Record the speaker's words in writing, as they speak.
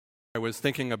I was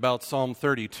thinking about Psalm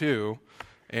 32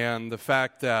 and the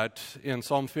fact that in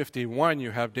Psalm 51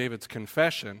 you have David's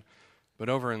confession, but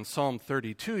over in Psalm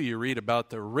 32 you read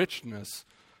about the richness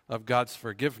of God's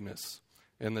forgiveness.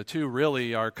 And the two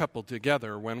really are coupled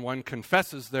together. When one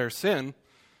confesses their sin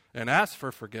and asks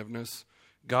for forgiveness,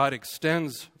 God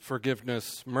extends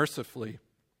forgiveness mercifully.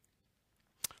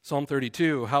 Psalm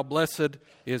 32, how blessed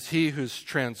is he whose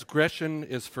transgression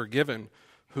is forgiven,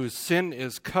 whose sin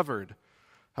is covered.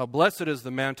 How blessed is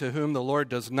the man to whom the Lord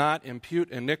does not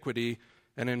impute iniquity,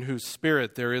 and in whose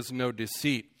spirit there is no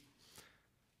deceit.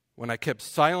 When I kept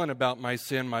silent about my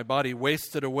sin, my body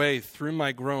wasted away through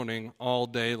my groaning all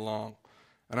day long.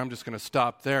 And I'm just going to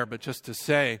stop there, but just to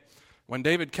say, when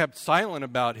David kept silent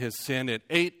about his sin, it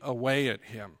ate away at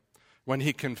him. When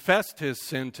he confessed his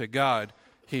sin to God,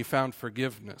 he found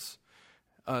forgiveness.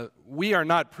 We are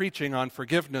not preaching on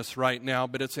forgiveness right now,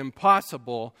 but it's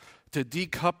impossible to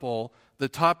decouple the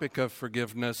topic of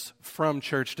forgiveness from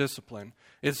church discipline.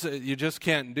 You just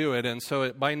can't do it. And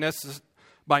so by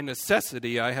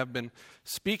necessity, I have been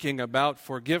speaking about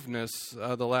forgiveness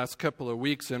the last couple of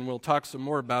weeks, and we'll talk some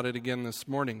more about it again this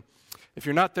morning. If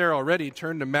you're not there already,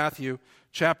 turn to Matthew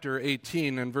chapter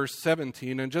 18 and verse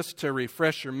 17. And just to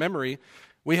refresh your memory,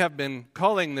 we have been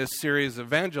calling this series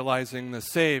Evangelizing the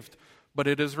Saved, but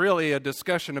it is really a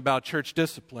discussion about church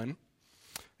discipline.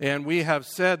 And we have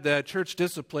said that church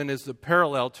discipline is the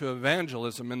parallel to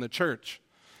evangelism in the church.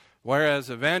 Whereas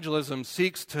evangelism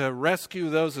seeks to rescue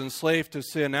those enslaved to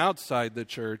sin outside the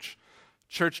church,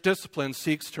 church discipline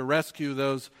seeks to rescue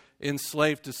those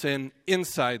enslaved to sin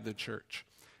inside the church.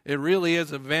 It really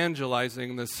is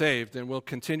evangelizing the saved, and we'll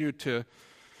continue to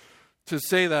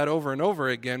say that over and over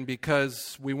again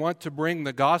because we want to bring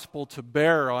the gospel to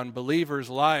bear on believers'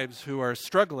 lives who are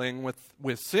struggling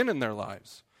with sin in their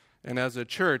lives. And as a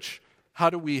church,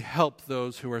 how do we help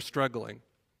those who are struggling?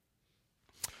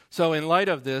 So in light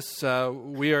of this,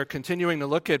 we are continuing to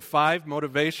look at 5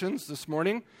 motivations this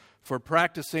morning for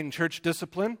practicing church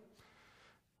discipline,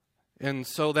 and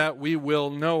so that we will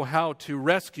know how to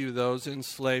rescue those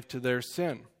enslaved to their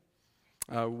sin.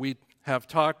 We have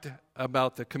talked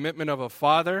about the commitment of a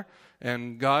father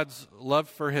and God's love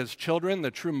for his children. The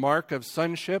true mark of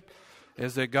sonship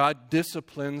is that God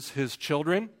disciplines his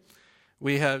children.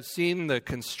 We have seen the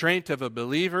constraint of a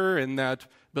believer in that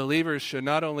believers should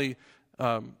not only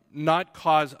not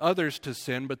cause others to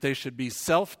sin, but they should be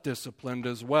self-disciplined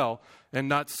as well and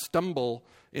not stumble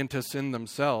into sin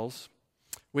themselves.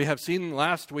 We have seen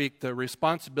last week the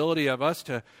responsibility of us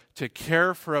to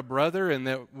care for a brother, and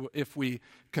that if we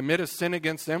commit a sin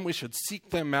against them, we should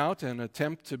seek them out and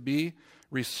attempt to be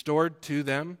restored to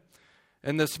them.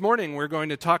 And this morning we're going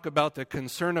to talk about the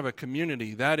concern of a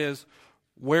community. That is,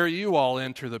 where you all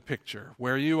enter the picture,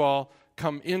 where you all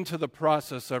come into the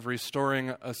process of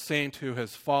restoring a saint who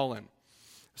has fallen.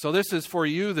 So this is for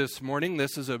you this morning.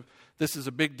 This is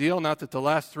a big deal. Not that the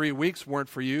last 3 weeks weren't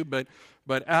for you, but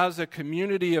as a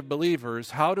community of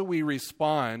believers, how do we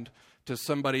respond to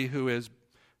somebody who is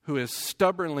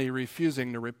stubbornly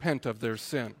refusing to repent of their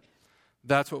sin?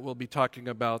 That's what we'll be talking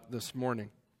about this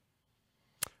morning.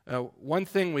 One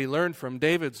thing we learned from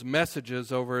David's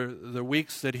messages over the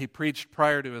weeks that he preached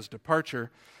prior to his departure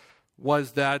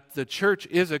was that the church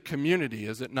is a community,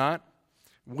 is it not?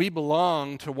 We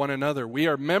belong to one another. We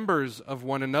are members of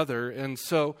one another. And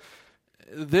so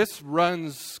this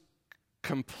runs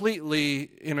completely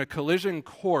in a collision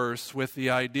course with the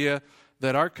idea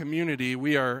that our community,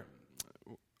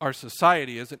 our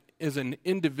society is an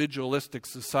individualistic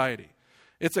society.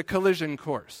 It's a collision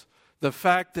course. The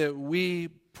fact that we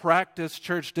practice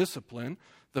church discipline,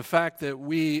 the fact that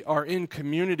we are in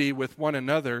community with one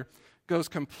another, goes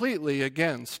completely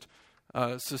against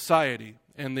society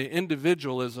and the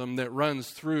individualism that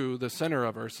runs through the center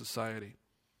of our society.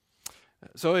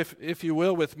 So if you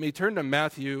will with me, turn to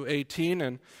Matthew 18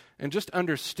 and just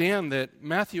understand that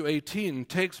Matthew 18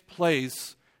 takes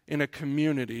place in a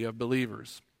community of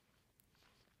believers.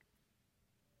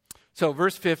 So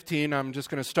verse 15, I'm just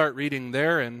going to start reading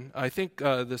there, and I think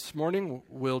this morning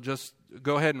we'll just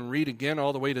go ahead and read again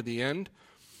all the way to the end.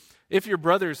 If your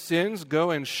brother sins,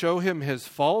 go and show him his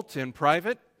fault in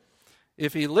private.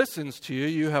 If he listens to you,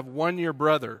 you have won your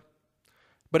brother.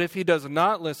 But if he does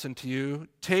not listen to you,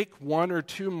 take 1 or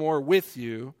 2 more with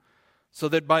you, so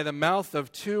that by the mouth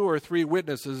of 2 or 3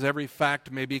 witnesses every fact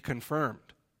may be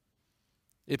confirmed.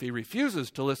 If he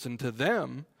refuses to listen to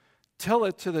them, tell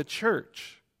it to the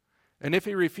church. And if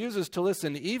he refuses to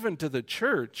listen even to the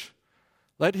church,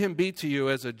 let him be to you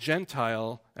as a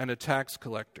Gentile and a tax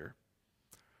collector.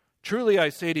 Truly I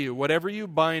say to you, whatever you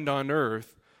bind on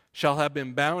earth shall have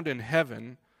been bound in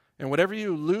heaven, and whatever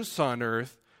you loose on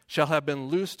earth shall have been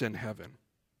loosed in heaven.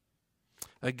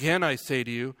 Again, I say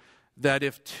to you that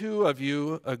if two of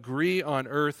you agree on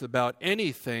earth about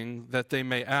anything that they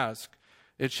may ask,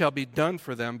 it shall be done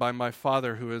for them by my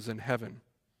Father who is in heaven.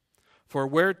 For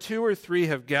where 2 or 3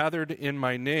 have gathered in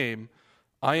my name,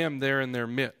 I am there in their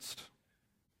midst."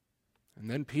 And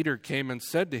then Peter came and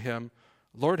said to him,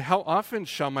 "Lord, how often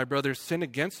shall my brother sin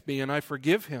against me and I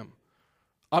forgive him?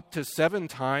 Up to 7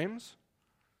 times?"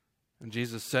 And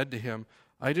Jesus said to him,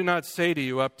 "I do not say to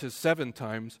you up to 7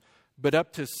 times, but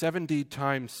up to 70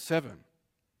 times 7.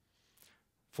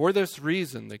 For this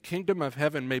reason, the kingdom of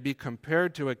heaven may be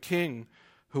compared to a king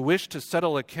who wished to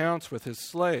settle accounts with his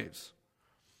slaves.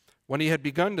 When he had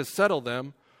begun to settle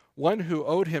them, one who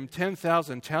owed him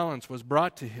 10,000 talents was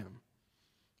brought to him.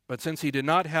 But since he did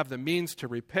not have the means to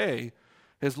repay,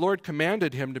 his Lord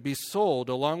commanded him to be sold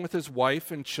along with his wife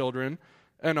and children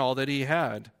and all that he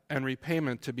had, and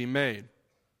repayment to be made.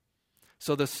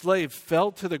 So the slave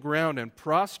fell to the ground and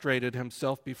prostrated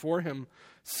himself before him,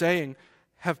 saying,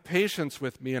 'Have patience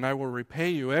with me, and I will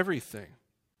repay you everything.'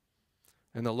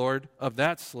 And the Lord of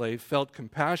that slave felt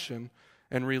compassion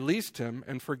and released him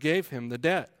and forgave him the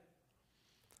debt.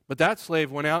 But that slave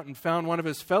went out and found one of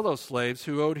his fellow slaves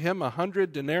who owed him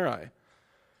 100 denarii.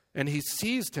 And he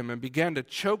seized him and began to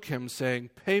choke him, saying,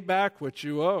 'Pay back what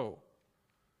you owe.'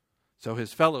 So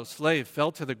his fellow slave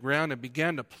fell to the ground and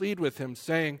began to plead with him,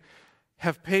 saying,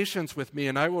 'Have patience with me,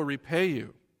 and I will repay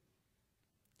you.'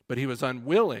 But he was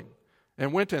unwilling,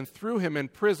 and went and threw him in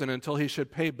prison until he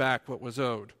should pay back what was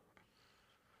owed.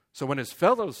 So when his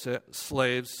fellow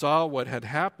slaves saw what had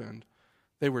happened,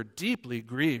 they were deeply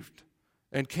grieved,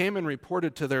 and came and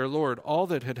reported to their Lord all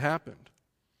that had happened.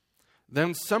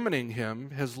 Then summoning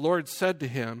him, his Lord said to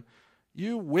him,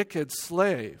 'You wicked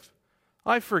slave,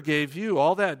 I forgave you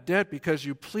all that debt because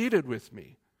you pleaded with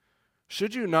me.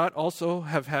 Should you not also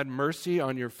have had mercy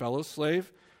on your fellow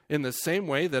slave in the same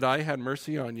way that I had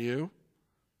mercy on you?'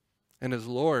 And his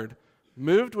Lord,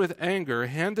 moved with anger,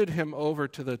 handed him over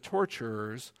to the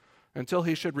torturers until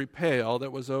he should repay all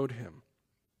that was owed him.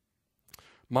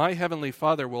 My heavenly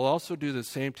Father will also do the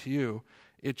same to you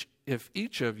if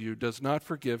each of you does not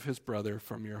forgive his brother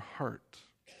from your heart."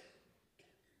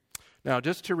 Now,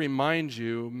 just to remind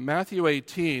you, Matthew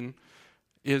 18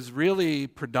 is really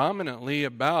predominantly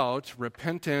about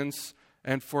repentance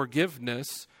and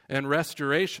forgiveness and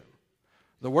restoration.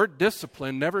 The word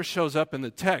discipline never shows up in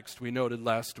the text, we noted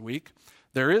last week.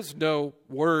 There is no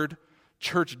word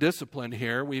church discipline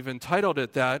here. We've entitled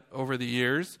it that over the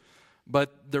years.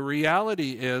 But the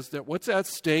reality is that what's at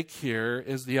stake here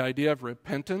is the idea of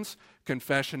repentance,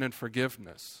 confession, and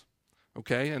forgiveness.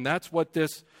 Okay? And that's what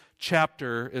this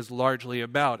chapter is largely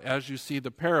about, as you see the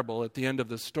parable at the end of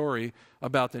the story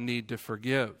about the need to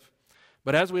forgive.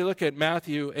 But as we look at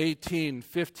Matthew 18,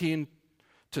 15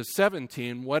 to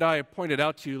 17, what I pointed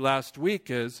out to you last week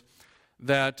is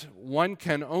that one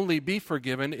can only be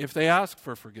forgiven if they ask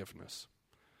for forgiveness.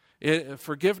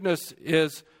 Forgiveness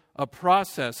is a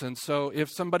process, and so if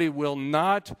somebody will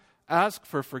not ask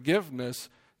for forgiveness,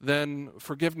 then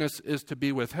forgiveness is to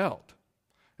be withheld.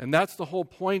 And that's the whole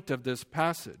point of this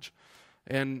passage.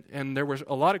 And there were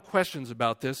a lot of questions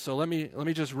about this, so let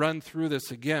me just run through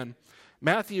this again.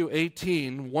 Matthew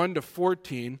 18, 1 to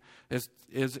 14 is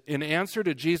in answer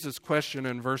to Jesus' question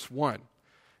in verse 1.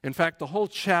 In fact, the whole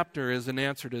chapter is an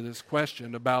answer to this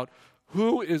question about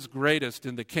who is greatest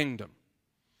in the kingdom.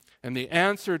 And the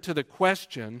answer to the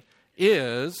question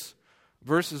is,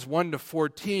 verses 1 to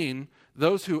 14,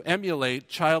 those who emulate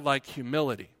childlike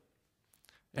humility.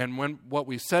 And what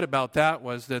we said about that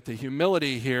was that the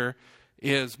humility here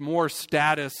is more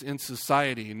status in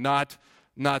society, not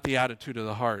the attitude of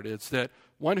the heart. It's that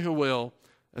one who will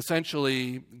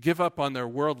essentially give up on their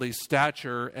worldly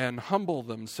stature and humble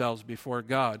themselves before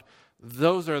God.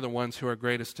 Those are the ones who are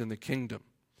greatest in the kingdom.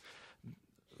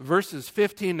 Verses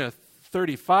 15 to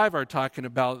 35 are talking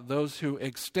about those who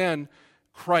extend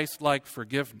Christ-like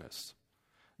forgiveness.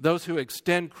 Those who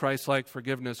extend Christ-like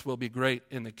forgiveness will be great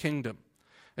in the kingdom.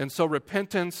 And so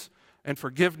repentance and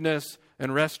forgiveness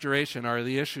and restoration are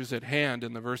the issues at hand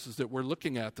in the verses that we're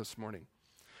looking at this morning.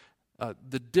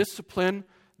 The discipline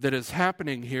that is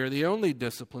happening here, the only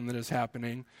discipline that is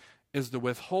happening, is the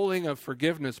withholding of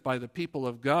forgiveness by the people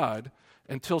of God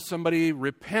until somebody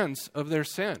repents of their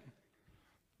sin.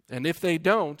 And if they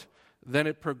don't, then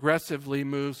it progressively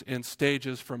moves in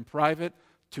stages from private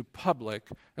to public,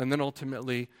 and then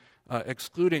ultimately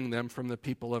excluding them from the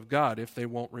people of God if they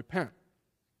won't repent.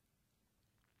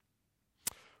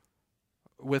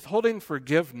 Withholding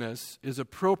forgiveness is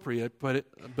appropriate, but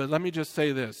let me just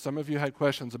say this. Some of you had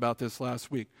questions about this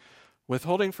last week.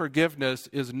 Withholding forgiveness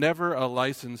is never a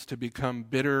license to become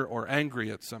bitter or angry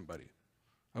at somebody,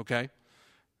 okay?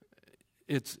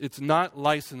 It's not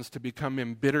licensed to become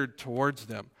embittered towards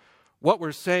them. What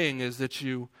we're saying is that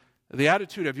the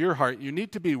attitude of your heart, you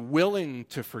need to be willing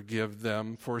to forgive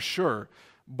them for sure,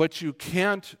 but you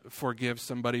can't forgive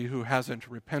somebody who hasn't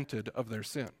repented of their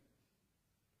sin.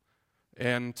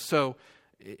 And so,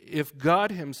 if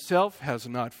God himself has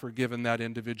not forgiven that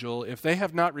individual, if they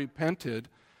have not repented,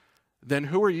 then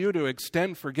who are you to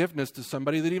extend forgiveness to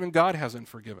somebody that even God hasn't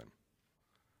forgiven?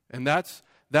 And that's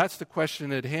the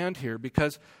question at hand here,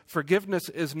 because forgiveness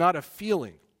is not a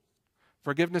feeling.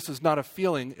 Forgiveness is not a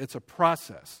feeling, it's a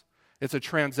process. It's a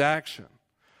transaction.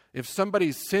 If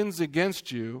somebody sins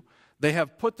against you, they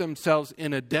have put themselves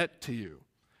in a debt to you.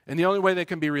 And the only way they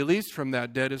can be released from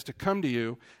that debt is to come to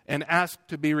you and ask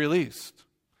to be released.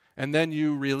 And then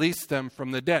you release them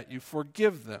from the debt. You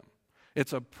forgive them.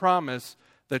 It's a promise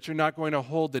that you're not going to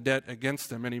hold the debt against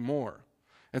them anymore.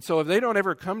 And so if they don't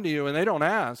ever come to you and they don't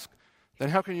ask, then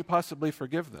how can you possibly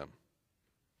forgive them?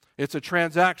 It's a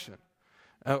transaction.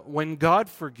 When God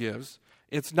forgives,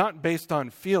 it's not based on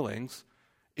feelings,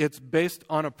 it's based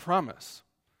on a promise.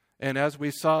 And as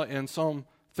we saw in Psalm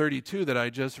 32 that I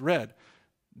just read,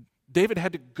 David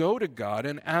had to go to God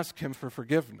and ask him for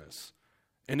forgiveness.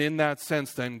 And in that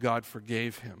sense, then God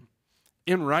forgave him.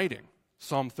 In writing,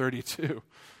 Psalm 32.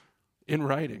 In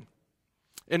writing.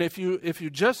 And if you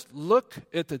just look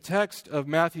at the text of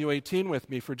Matthew 18 with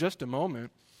me for just a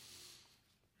moment,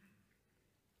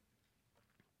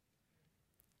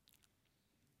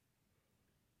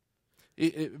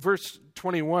 verse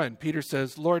 21, Peter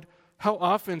says, Lord, how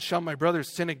often shall my brother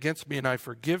sin against me and I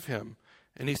forgive him?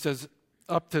 And he says,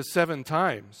 up to 7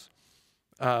 times.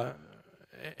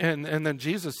 And then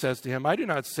Jesus says to him, I do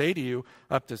not say to you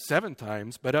up to 7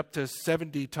 times, but up to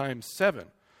 70 times 7.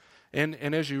 And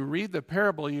as you read the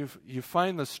parable, you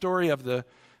find the story of the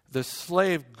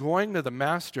slave going to the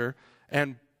master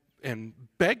and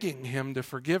begging him to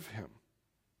forgive him,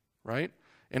 right?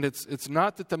 And it's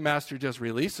not that the master just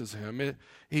releases him.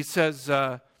 He says,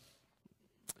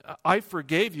 I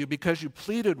forgave you because you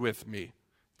pleaded with me.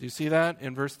 Do you see that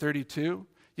in verse 32?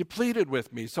 You pleaded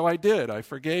with me, so I did. I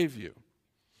forgave you.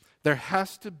 There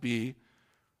has to be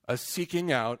a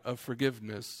seeking out of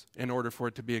forgiveness in order for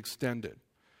it to be extended.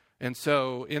 And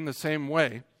so, in the same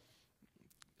way,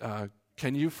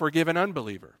 can you forgive an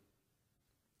unbeliever?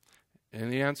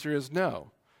 And the answer is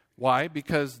no. Why?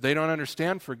 Because they don't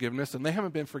understand forgiveness and they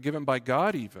haven't been forgiven by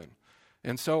God even.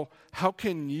 And so, how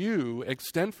can you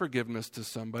extend forgiveness to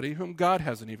somebody whom God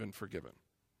hasn't even forgiven?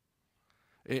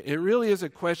 It really is a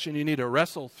question you need to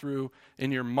wrestle through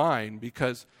in your mind,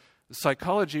 because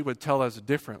psychology would tell us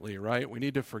differently, right? We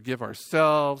need to forgive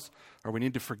ourselves, or we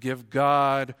need to forgive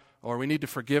God, or we need to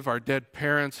forgive our dead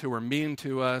parents who were mean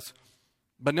to us.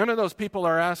 But none of those people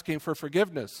are asking for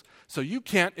forgiveness, so you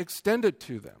can't extend it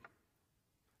to them.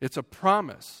 It's a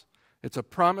promise. It's a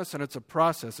promise and it's a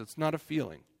process. It's not a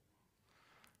feeling.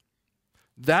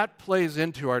 That plays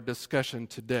into our discussion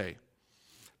today.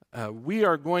 We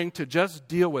are going to just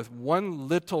deal with one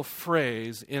little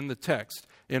phrase in the text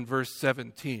in verse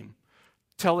 17.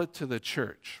 Tell it to the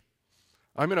church.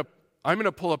 I'm going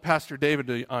to pull a Pastor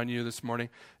David on you this morning,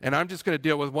 and I'm just going to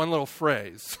deal with one little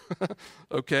phrase,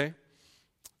 okay?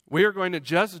 We are going to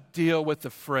just deal with the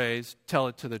phrase, tell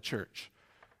it to the church.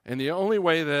 And the only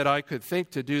way that I could think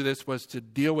to do this was to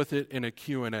deal with it in a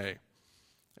Q&A.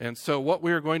 And so what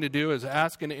we are going to do is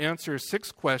ask and answer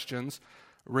 6 questions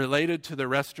related to the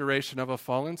restoration of a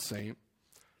fallen saint,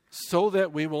 so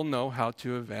that we will know how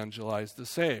to evangelize the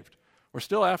saved. We're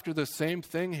still after the same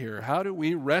thing here. How do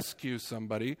we rescue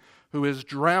somebody who is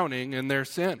drowning in their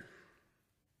sin?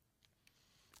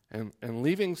 And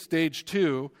leaving stage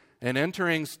 2 and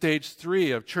entering stage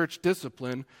 3 of church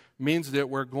discipline means that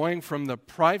we're going from the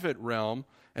private realm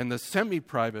and the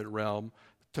semi-private realm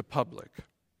to public.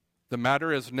 The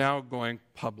matter is now going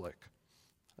public.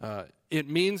 It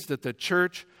means that the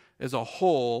church as a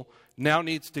whole now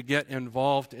needs to get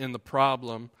involved in the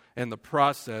problem and the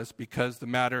process, because the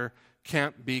matter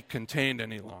can't be contained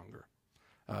any longer.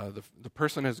 The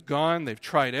person has gone, they've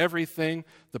tried everything,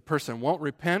 the person won't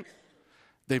repent.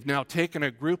 They've now taken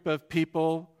a group of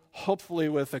people, hopefully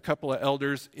with a couple of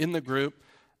elders in the group,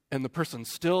 and the person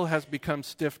still has become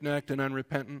stiff-necked and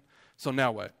unrepentant. So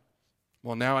now what?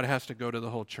 Well, now it has to go to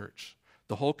the whole church.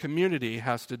 The whole community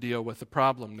has to deal with the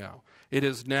problem now. It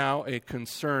is now a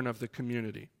concern of the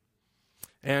community.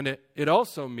 And it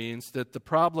also means that the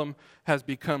problem has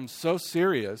become so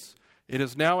serious, it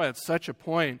is now at such a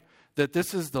point that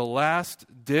this is the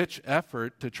last-ditch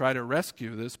effort to try to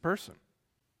rescue this person.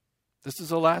 This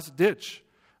is a last-ditch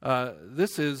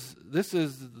This is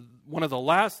one of the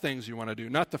last things you want to do,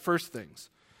 not the first things.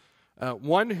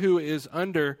 One who is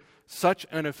under such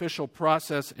an official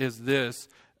process as this,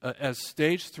 as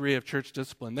stage 3 of church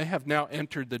discipline, they have now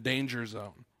entered the danger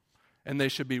zone, and they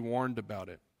should be warned about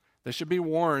it. They should be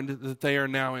warned that they are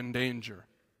now in danger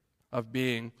of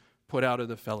being put out of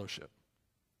the fellowship.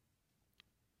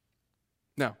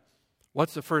 Now,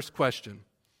 what's the first question?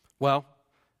 Well,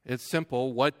 it's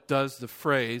simple. What does the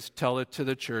phrase, tell it to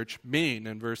the church, mean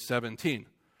in verse 17?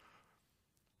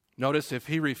 Notice, if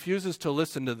he refuses to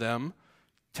listen to them,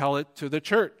 tell it to the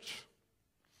church.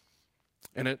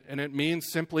 And it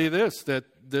means simply this, that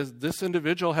this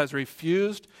individual has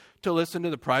refused to listen to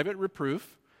the private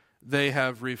reproof. They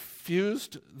have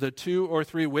refused the 2 or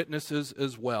 3 witnesses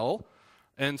as well.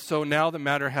 And so now the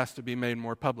matter has to be made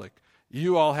more public.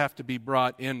 You all have to be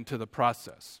brought into the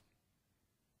process.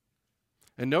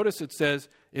 And notice it says,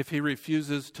 if he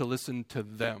refuses to listen to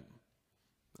them.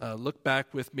 Look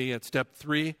back with me at step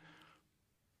 3,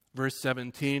 verse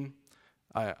 17.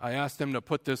 I asked them to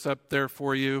put this up there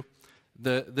for you.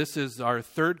 This is our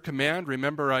third command.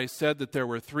 Remember, I said that there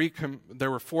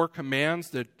were 4 commands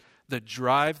that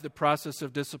drive the process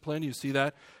of discipline. You see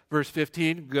that? Verse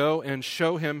 15, go and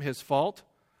show him his fault.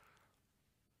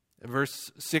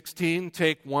 Verse 16,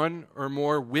 take 1 or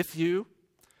more with you.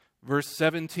 Verse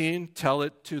 17, tell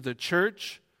it to the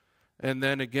church. And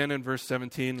then again in verse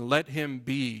 17, let him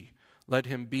be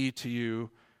to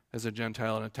you as a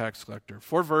Gentile and a tax collector.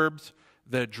 4 verbs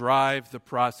that drive the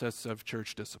process of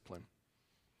church discipline.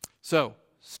 So,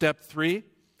 step 3,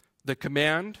 the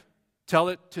command, tell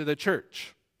it to the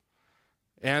church.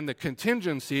 And the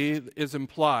contingency is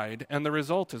implied, and the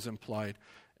result is implied.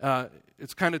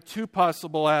 It's kind of 2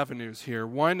 possible avenues here.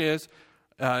 One is,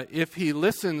 if he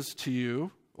listens to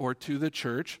you or to the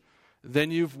church,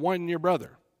 then you've won your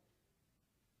brother.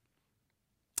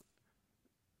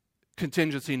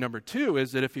 Contingency number 2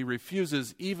 is that if he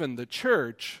refuses even the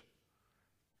church,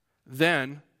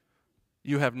 then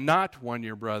you have not won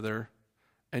your brother,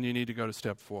 and you need to go to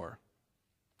step 4.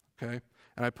 Okay?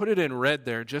 And I put it in red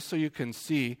there just so you can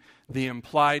see the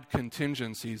implied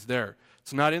contingencies there.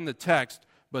 It's not in the text,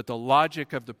 but the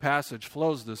logic of the passage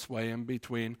flows this way in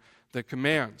between the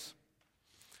commands.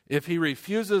 If he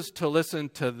refuses to listen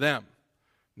to them,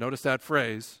 notice that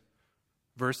phrase,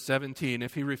 verse 17,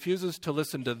 if he refuses to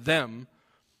listen to them,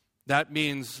 that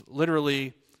means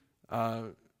literally,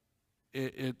 the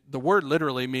word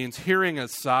literally means hearing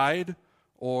aside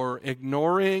or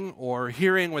ignoring or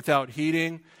hearing without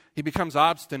heeding. He becomes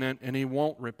obstinate and he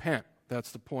won't repent.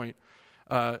 That's the point.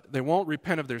 They won't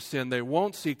repent of their sin. They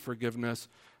won't seek forgiveness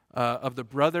of the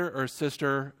brother or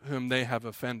sister whom they have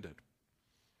offended.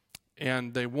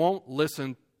 And they won't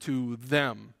listen to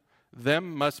them.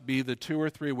 Them must be the 2 or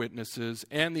 3 witnesses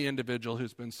and the individual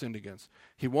who's been sinned against.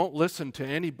 He won't listen to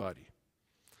anybody.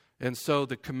 And so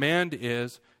the command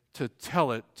is to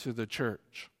tell it to the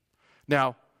church.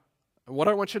 Now, what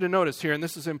I want you to notice here, and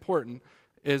this is important,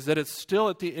 is that it's still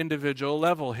at the individual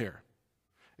level here.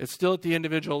 It's still at the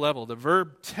individual level. The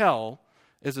verb tell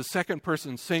is a second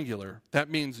person singular. That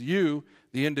means you,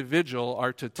 the individual,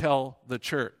 are to tell the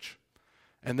church.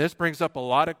 And this brings up a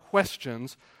lot of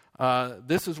questions.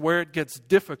 This is where it gets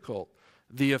difficult.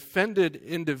 The offended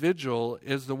individual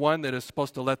is the one that is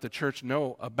supposed to let the church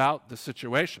know about the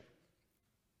situation.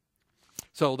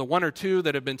 So the 1 or 2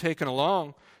 that have been taken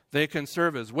along, they can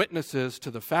serve as witnesses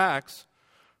to the facts,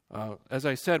 as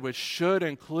I said, which should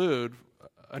include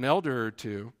an elder or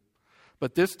 2.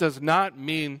 But this does not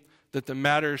mean that the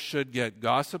matter should get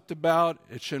gossiped about.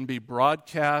 It shouldn't be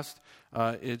broadcast.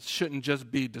 It shouldn't just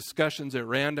be discussions at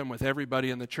random with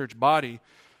everybody in the church body.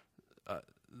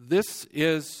 This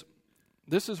is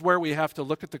where we have to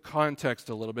look at the context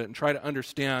a little bit and try to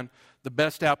understand the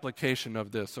best application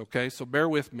of this, okay? So bear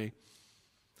with me.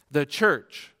 The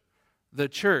church, and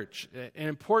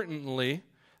importantly,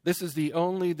 this is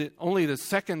only the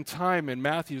second time in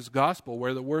Matthew's gospel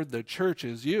where the word the church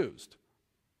is used.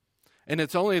 And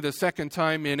it's only the second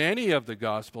time in any of the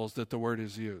gospels that the word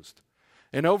is used.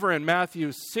 And over in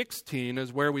Matthew 16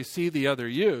 is where we see the other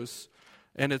use,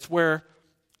 and it's where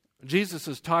Jesus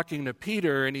is talking to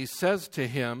Peter, and he says to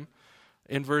him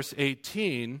in verse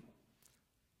 18,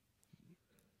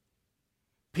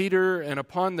 Peter, and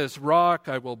upon this rock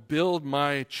I will build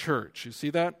my church. You see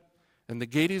that? And the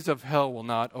gates of hell will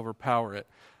not overpower it.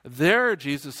 There,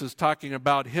 Jesus is talking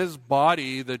about his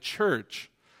body, the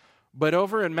church. But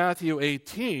over in Matthew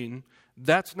 18,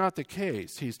 that's not the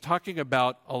case. He's talking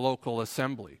about a local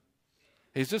assembly.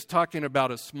 He's just talking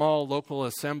about a small local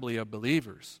assembly of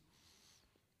believers.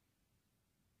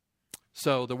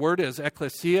 So the word is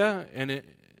ecclesia, and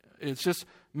it's just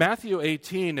Matthew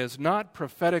 18 is not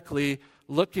prophetically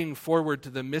looking forward to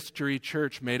the mystery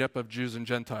church made up of Jews and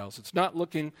Gentiles. It's not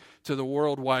looking to the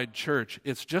worldwide church.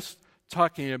 It's just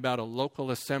talking about a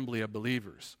local assembly of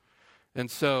believers.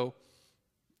 And so,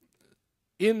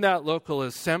 in that local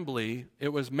assembly, it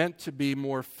was meant to be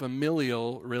more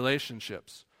familial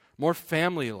relationships, more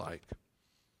family-like.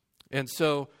 And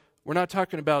so, we're not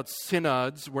talking about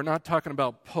synods. We're not talking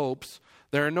about popes.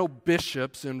 There are no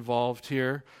bishops involved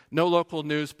here, no local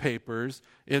newspapers.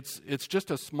 It's just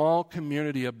a small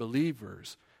community of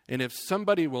believers. And if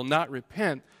somebody will not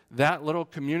repent, that little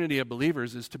community of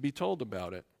believers is to be told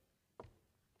about it.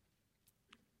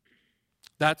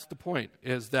 That's the point,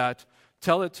 is that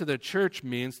tell it to the church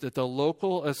means that the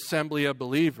local assembly of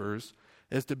believers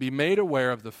is to be made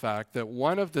aware of the fact that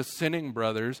one of the sinning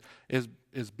brothers is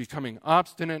becoming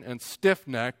obstinate and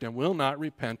stiff-necked and will not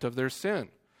repent of their sin.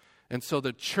 And so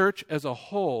the church as a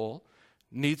whole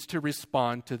needs to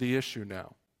respond to the issue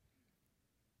now.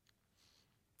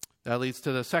 That leads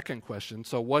to the second question.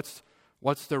 So what's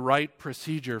the right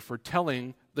procedure for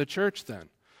telling the church then?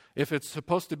 If it's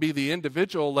supposed to be the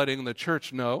individual letting the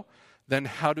church know, then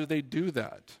how do they do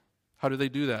that? How do they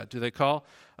do that? Do they call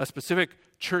a specific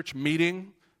church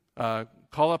meeting,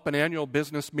 call up an annual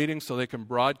business meeting so they can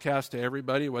broadcast to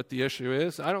everybody what the issue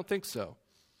is? I don't think so.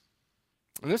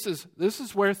 And this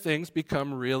is where things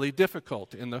become really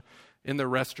difficult in the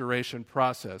restoration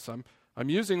process. I'm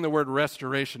using the word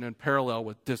restoration in parallel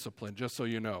with discipline, just so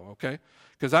you know, okay?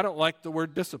 Because I don't like the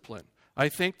word discipline. I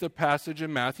think the passage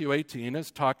in Matthew 18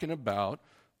 is talking about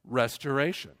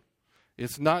restoration.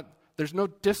 There's no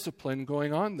discipline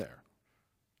going on there,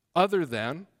 other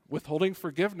than withholding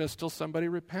forgiveness till somebody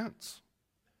repents.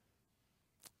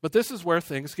 But this is where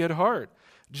things get hard.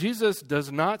 Jesus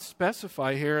does not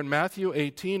specify here in Matthew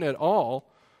 18 at all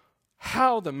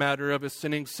how the matter of a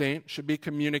sinning saint should be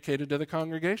communicated to the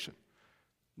congregation.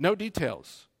 No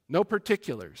details, no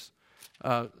particulars.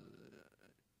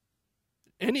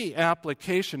 Any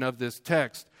application of this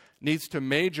text needs to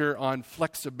major on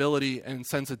flexibility and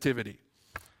sensitivity.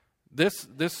 This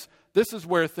is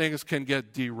where things can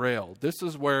get derailed. This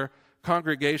is where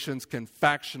congregations can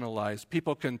factionalize.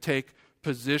 People can take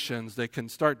positions. They can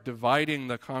start dividing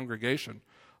the congregation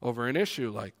over an issue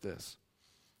like this.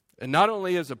 And not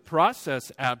only is a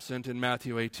process absent in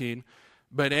Matthew 18,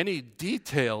 but any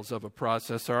details of a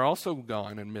process are also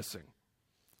gone and missing.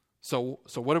 So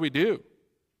what do we do?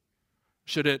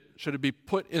 Should it be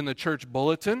put in the church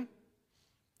bulletin?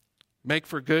 Make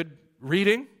for good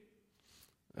reading?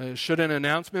 Should an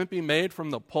announcement be made from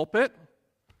the pulpit?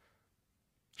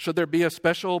 Should there be a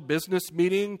special business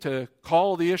meeting to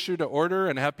call the issue to order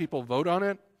and have people vote on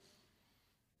it?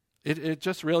 It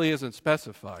just really isn't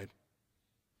specified.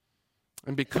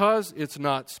 And because it's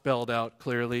not spelled out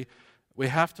clearly, we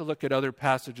have to look at other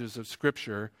passages of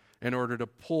Scripture in order to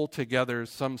pull together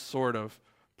some sort of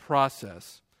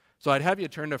process. So I'd have you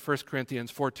turn to 1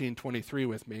 Corinthians 14:23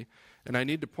 with me, and I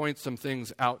need to point some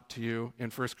things out to you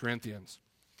in 1 Corinthians.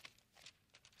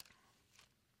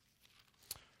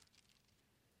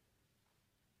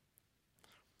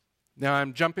 Now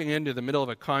I'm jumping into the middle of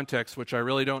a context which I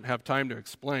really don't have time to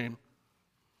explain.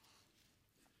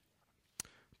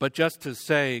 But just to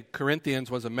say,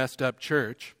 Corinthians was a messed up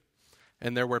church,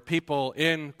 and there were people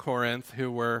in Corinth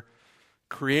who were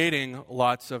creating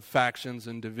lots of factions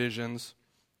and divisions.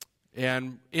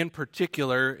 And in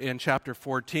particular, in chapter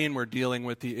 14, we're dealing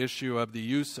with the issue of the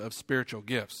use of spiritual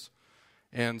gifts.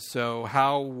 And so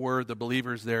how were the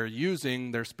believers there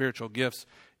using their spiritual gifts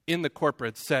in the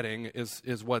corporate setting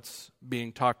is what's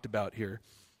being talked about here.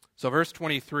 So verse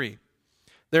 23,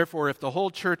 therefore, if the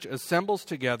whole church assembles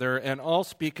together and all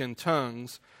speak in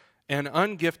tongues, and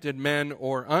ungifted men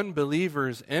or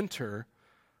unbelievers enter,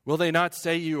 will they not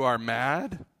say you are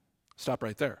mad? Stop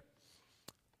right there.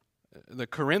 The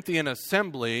Corinthian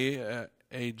assembly,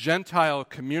 a Gentile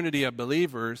community of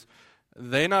believers,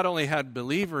 they not only had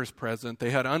believers present,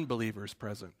 they had unbelievers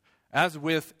present. As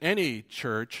with any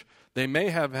church, they may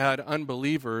have had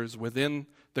unbelievers within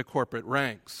the corporate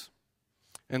ranks.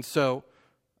 And so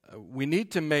we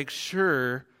need to make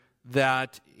sure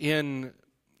that in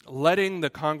letting the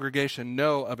congregation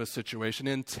know of a situation,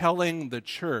 in telling the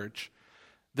church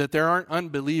that there aren't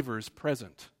unbelievers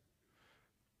present.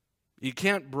 You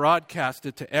can't broadcast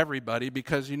it to everybody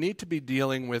because you need to be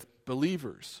dealing with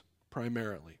believers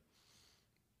primarily.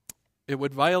 It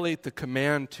would violate the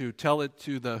command to tell it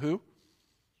to the who?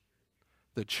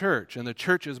 The church. And the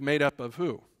church is made up of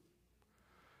who?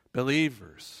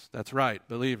 Believers. That's right,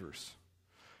 believers.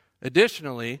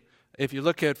 Additionally, if you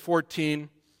look at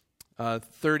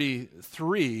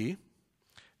 14:33,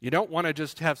 You don't want to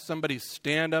just have somebody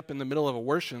stand up in the middle of a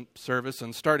worship service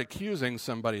and start accusing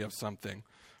somebody of something,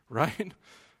 right?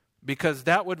 Because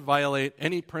that would violate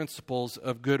any principles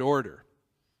of good order.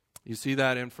 You see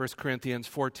that in 1 Corinthians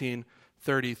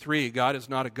 14:33. God is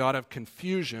not a God of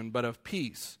confusion, but of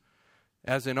peace,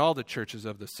 as in all the churches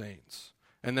of the saints.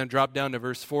 And then drop down to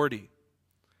verse 40.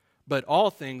 But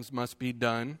all things must be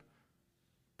done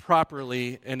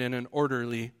properly and in an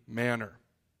orderly manner.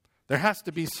 There has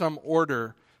to be some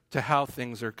order to how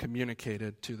things are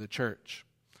communicated to the church.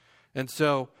 And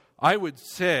so I would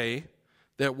say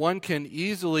that one can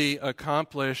easily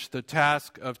accomplish the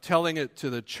task of telling it to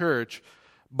the church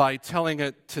by telling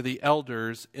it to the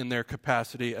elders in their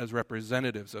capacity as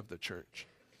representatives of the church.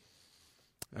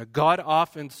 God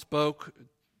often spoke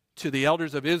to the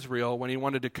elders of Israel when he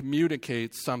wanted to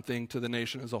communicate something to the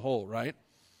nation as a whole, right?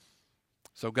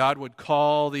 So God would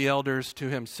call the elders to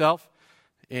himself,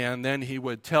 and then he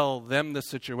would tell them the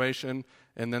situation,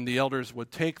 and then the elders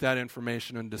would take that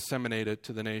information and disseminate it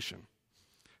to the nation.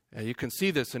 And you can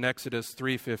see this in Exodus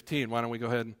 3:15. Why don't we go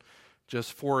ahead and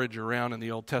just forage around in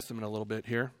the Old Testament a little bit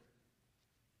here.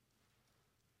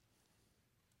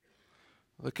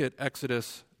 Look at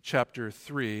Exodus chapter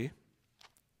 3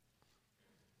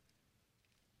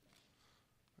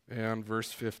 and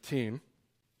verse 15.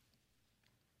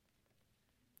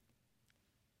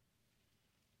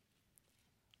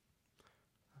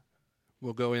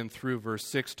 We'll go in through verse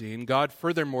 16. God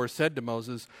furthermore said to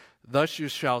Moses, "Thus you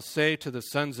shall say to the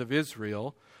sons of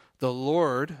Israel, the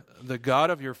Lord, the God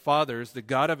of your fathers, the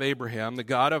God of Abraham, the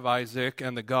God of Isaac,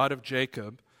 and the God of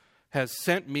Jacob, has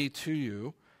sent me to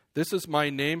you. This is my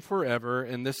name forever,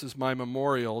 and this is my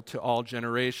memorial to all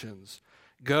generations.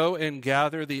 Go and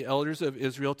gather the elders of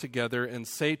Israel together and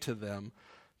say to them,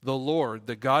 the Lord,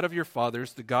 the God of your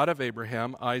fathers, the God of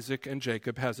Abraham, Isaac, and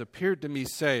Jacob, has appeared to me,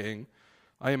 saying,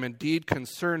 I am indeed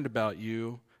concerned about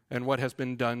you and what has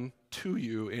been done to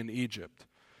you in Egypt."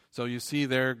 So you see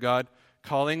there God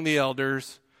calling the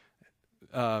elders,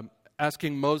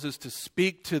 asking Moses to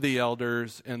speak to the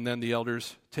elders, and then the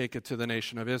elders take it to the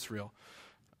nation of Israel.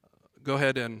 Go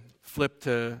ahead and flip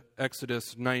to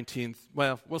Exodus 19.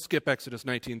 Well, we'll skip Exodus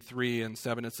 19:3 and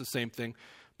 7. It's the same thing.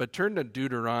 But turn to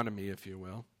Deuteronomy, if you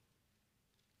will.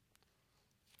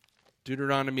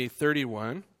 Deuteronomy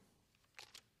 31.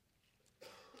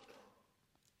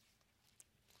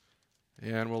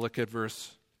 And we'll look at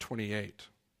verse 28.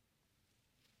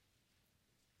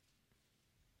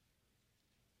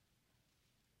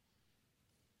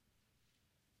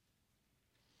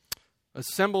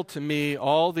 "Assemble to me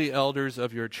all the elders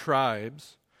of your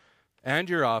tribes and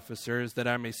your officers, that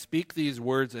I may speak these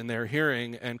words in their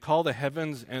hearing and call the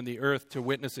heavens and the earth to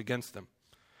witness against them."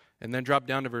 And then drop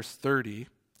down to verse 30.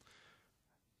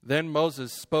 "Then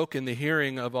Moses spoke in the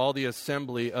hearing of all the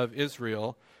assembly of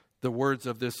Israel the words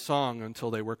of this song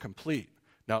until they were complete."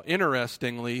 Now,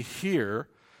 interestingly, here,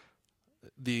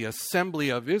 the assembly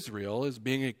of Israel is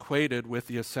being equated with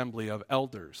the assembly of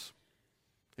elders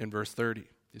in verse 30.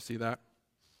 You see that?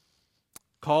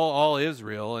 Call all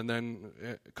Israel, and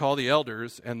then call the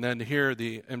elders, and then here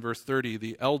in verse 30,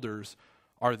 the elders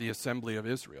are the assembly of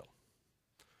Israel.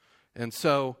 And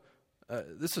so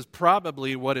this is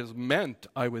probably what is meant,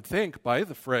 I would think, by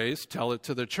the phrase, tell it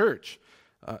to the church.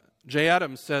 J.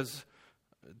 Adams says,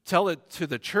 tell it to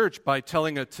the church by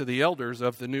telling it to the elders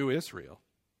of the new Israel.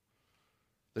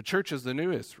 The church is the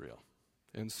new Israel.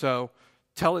 And so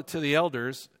tell it to the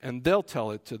elders, and they'll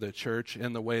tell it to the church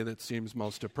in the way that seems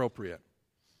most appropriate.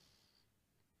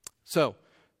 So,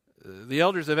 the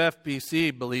elders of FBC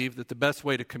believe that the best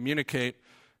way to communicate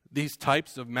these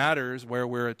types of matters where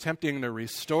we're attempting to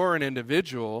restore an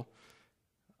individual,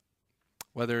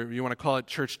 whether you want to call it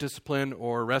church discipline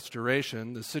or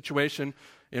restoration, the situation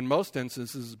in most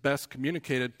instances is best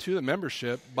communicated to the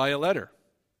membership by a letter.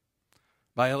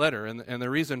 And the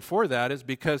reason for that is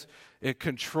because it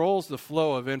controls the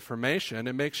flow of information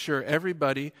and makes sure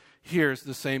everybody hears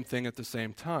the same thing at the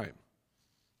same time.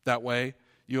 That way,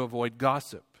 you avoid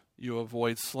gossip, you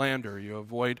avoid slander, you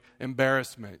avoid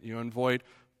embarrassment, you avoid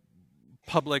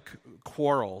public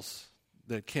quarrels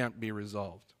that can't be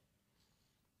resolved.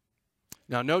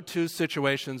 Now, no two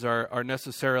situations are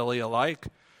necessarily alike,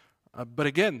 but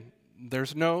again,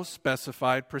 there's no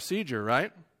specified procedure,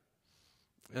 right?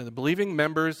 The believing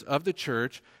members of the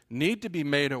church need to be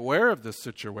made aware of this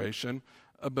situation,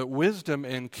 but wisdom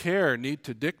and care need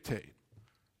to dictate.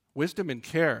 Wisdom and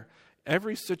care.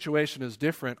 Every situation is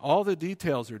different. All the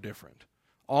details are different.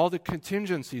 All the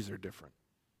contingencies are different.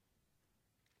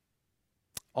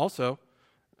 Also,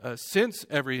 since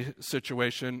every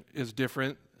situation is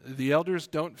different, the elders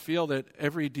don't feel that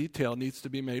every detail needs to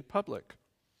be made public.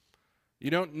 You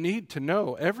don't need to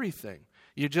know everything.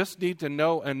 You just need to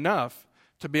know enough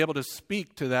to be able to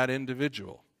speak to that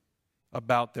individual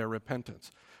about their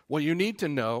repentance. What you need to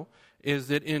know is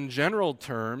that in general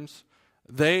terms,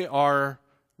 they are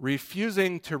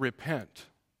refusing to repent.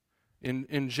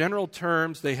 In general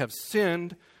terms, they have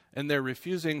sinned and they're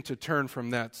refusing to turn from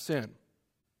that sin.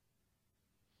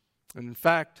 And in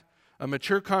fact, a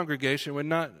mature congregation would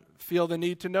not feel the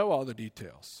need to know all the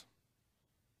details.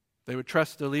 They would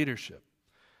trust the leadership.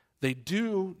 They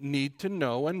do need to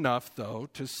know enough, though,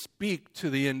 to speak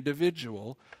to the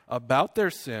individual about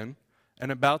their sin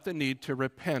and about the need to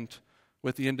repent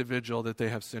with the individual that they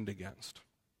have sinned against.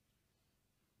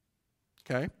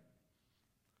 Okay?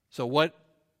 So what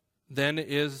then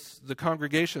is the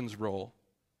congregation's role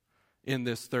in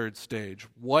this third stage?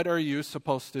 What are you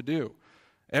supposed to do?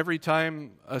 Every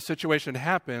time a situation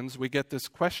happens, we get this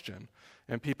question,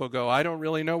 and people go, I don't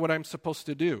really know what I'm supposed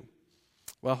to do.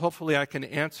 Well, hopefully I can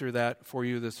answer that for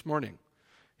you this morning.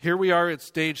 Here we are at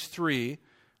stage 3,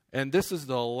 and this is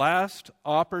the last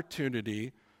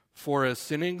opportunity for a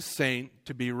sinning saint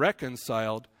to be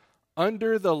reconciled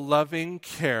under the loving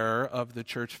care of the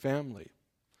church family.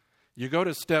 You go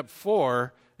to step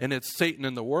 4, and it's Satan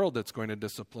and the world that's going to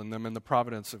discipline them in the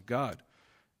providence of God.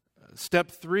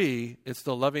 Step 3, it's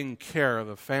the loving care of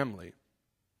a family.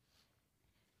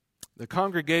 The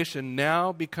congregation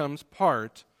now becomes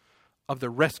part of the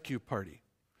rescue party.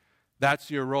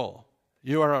 That's your role.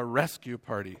 You are a rescue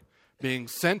party being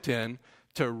sent in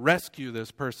to rescue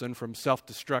this person from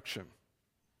self-destruction.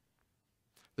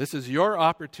 This is your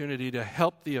opportunity to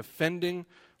help the offending,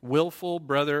 willful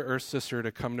brother or sister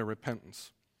to come to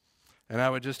repentance. And I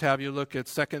would just have you look at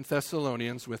 2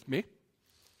 Thessalonians with me.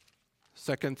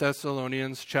 2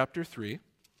 Thessalonians chapter 3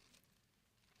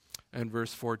 and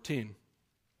verse 14.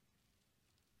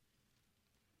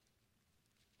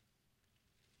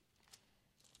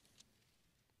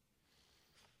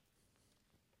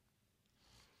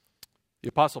 The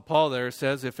Apostle Paul there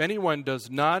says, if anyone does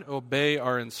not obey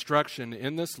our instruction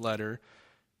in this letter,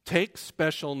 take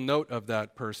special note of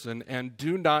that person and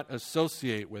do not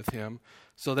associate with him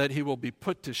so that he will be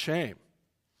put to shame.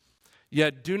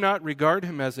 Yet do not regard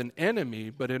him as an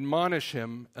enemy, but admonish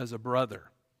him as a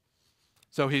brother.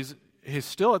 So he's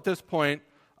still at this point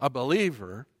a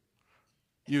believer,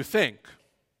 you think.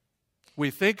 We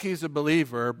think he's a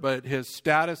believer, but his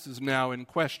status is now in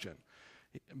question.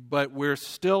 But we're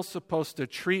still supposed to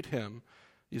treat him,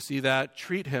 you see that,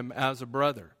 treat him as a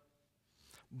brother.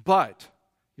 But,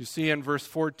 you see in verse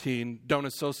 14, don't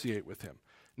associate with him.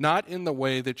 Not in the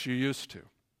way that you used to.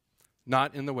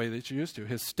 Not in the way that you used to.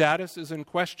 His status is in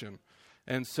question,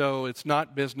 and so it's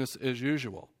not business as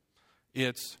usual.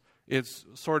 It's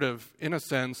sort of, in a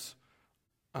sense,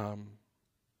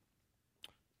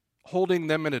 holding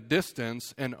them at a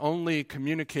distance and only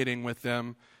communicating with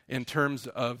them in terms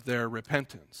of their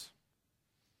repentance.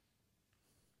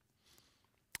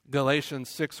 Galatians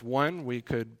 6:1, we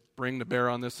could bring to bear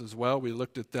on this as well. We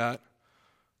looked at that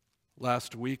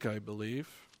last week, I believe.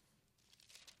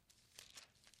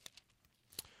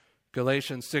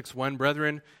 Galatians 6:1,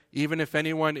 brethren, even if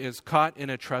anyone is caught in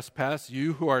a trespass,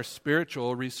 you who are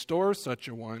spiritual, restore such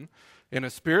a one in a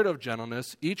spirit of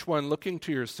gentleness, each one looking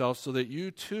to yourself so that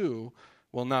you too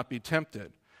will not be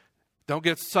tempted. Don't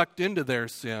get sucked into their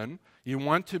sin. You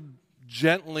want to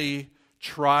gently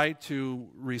try to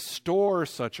restore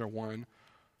such a one,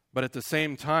 but at the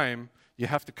same time, you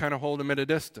have to kind of hold them at a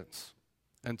distance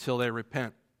until they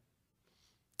repent.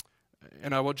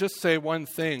 And I will just say one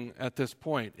thing at this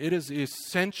point. It is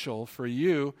essential for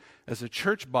you as a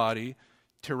church body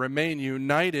to remain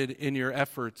united in your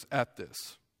efforts at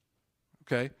this.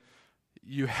 Okay?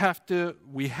 We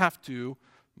have to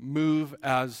move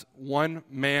as one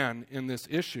man in this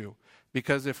issue,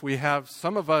 because if we have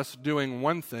some of us doing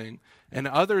one thing and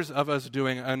others of us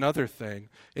doing another thing,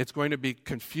 it's going to be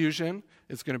confusion,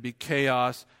 it's going to be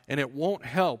chaos, and it won't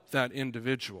help that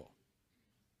individual.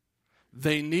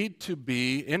 They need to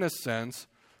be, in a sense,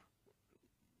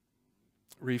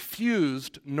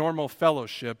 refused normal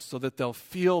fellowship so that they'll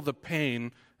feel the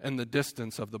pain and the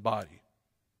distance of the body.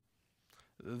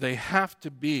 They have to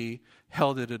be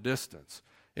held at a distance.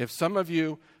 If some of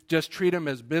you just treat them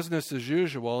as business as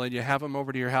usual and you have them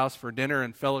over to your house for dinner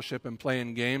and fellowship and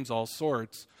playing games, all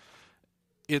sorts,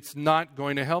 it's not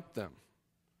going to help them.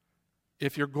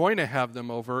 If you're going to have them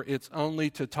over, it's only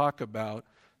to talk about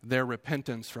their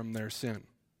repentance from their sin.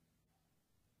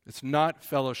 It's not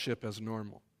fellowship as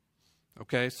normal.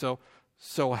 Okay, so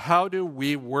how do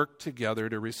we work together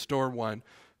to restore one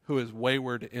who is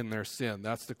wayward in their sin?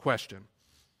 That's the question.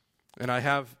 And I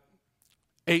have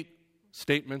 8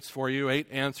 statements for you, 8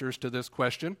 answers to this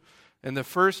question. And the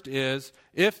first is,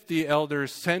 if the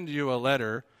elders send you a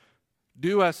letter,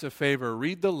 do us a favor,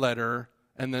 read the letter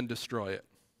and then destroy it.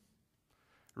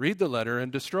 Read the letter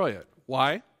and destroy it.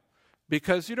 Why?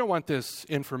 Because you don't want this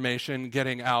information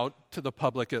getting out to the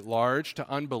public at large, to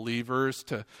unbelievers,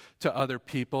 to other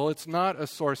people. It's not a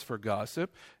source for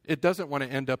gossip. It doesn't want to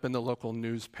end up in the local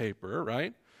newspaper,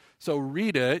 right? So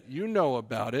read it, you know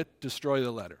about it, destroy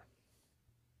the letter.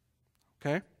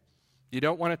 Okay? You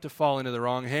don't want it to fall into the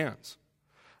wrong hands.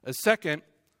 A second,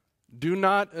 do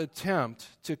not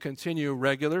attempt to continue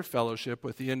regular fellowship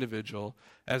with the individual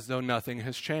as though nothing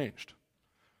has changed.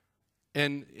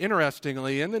 And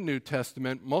interestingly, in the New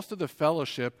Testament, most of the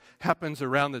fellowship happens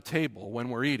around the table when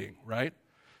we're eating, right?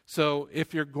 So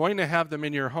if you're going to have them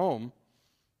in your home,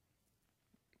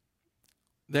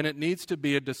 then it needs to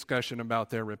be a discussion about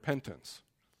their repentance.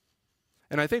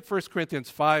 And I think 1 Corinthians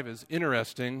 5 is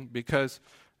interesting because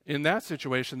in that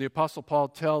situation, the Apostle Paul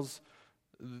tells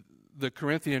the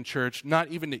Corinthian church not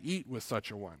even to eat with such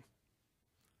a one.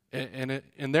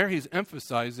 And there he's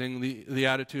emphasizing the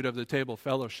attitude of the table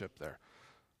fellowship there.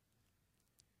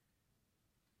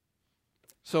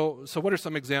 So what are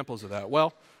some examples of that?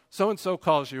 Well, so-and-so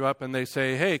calls you up and they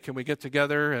say, hey, can we get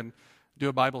together and do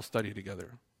a Bible study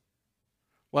together?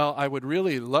 Well, I would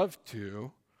really love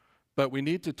to, but we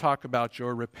need to talk about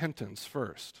your repentance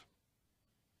first.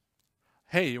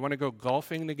 Hey, you want to go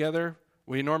golfing together?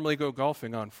 We normally go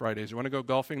golfing on Fridays. You want to go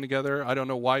golfing together? I don't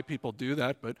know why people do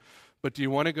that, but do you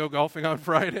want to go golfing on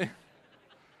Friday?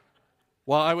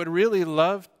 Well, I would really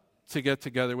love to get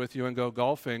together with you and go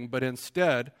golfing, but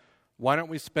instead, why don't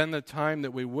we spend the time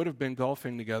that we would have been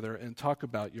golfing together and talk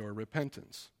about your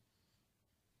repentance?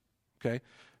 Okay?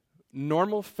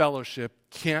 Normal fellowship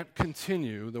can't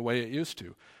continue the way it used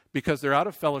to because they're out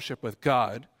of fellowship with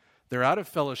God, they're out of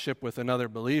fellowship with another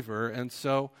believer, and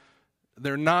so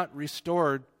they're not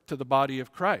restored to the body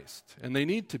of Christ, and they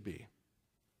need to be.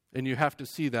 And you have to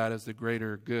see that as the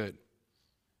greater good.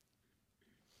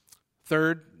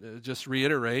 Third, just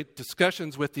reiterate,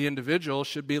 discussions with the individual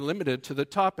should be limited to the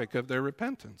topic of their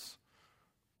repentance.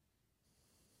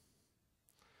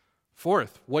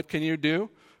 Fourth, what can you do?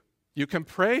 You can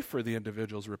pray for the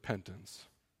individual's repentance.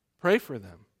 Pray for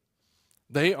them.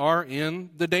 They are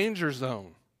in the danger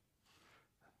zone.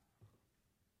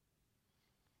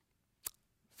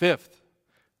 Fifth,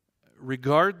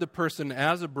 regard the person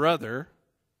as a brother.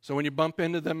 So when you bump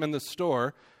into them in the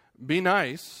store, be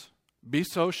nice, be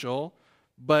social,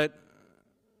 but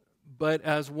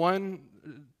as one,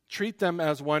 treat them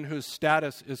as one whose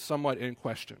status is somewhat in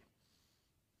question.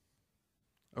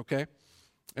 Okay?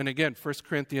 And again, 1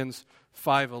 Corinthians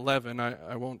 5:11,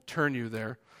 I won't turn you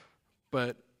there,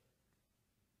 but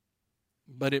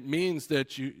it means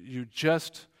that you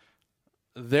just,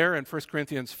 there in 1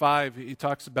 Corinthians 5, he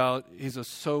talks about he's a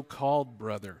so-called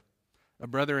brother, a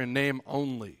brother in name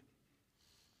only.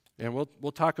 And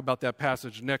we'll talk about that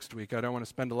passage next week. I don't want to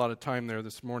spend a lot of time there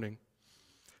this morning.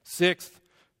 Sixth,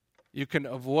 you can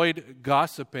avoid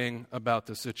gossiping about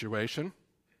the situation.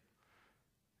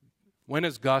 When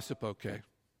is gossip okay?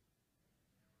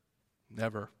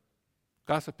 Never.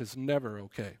 Gossip is never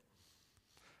okay.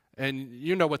 And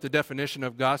you know what the definition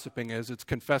of gossiping is. It's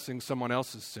confessing someone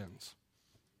else's sins.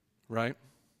 Right?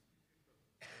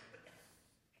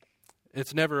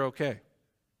 It's never okay.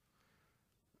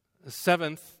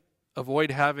 Seventh,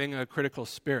 avoid having a critical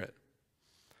spirit.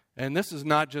 And this is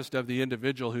not just of the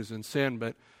individual who's in sin,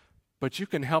 but you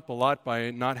can help a lot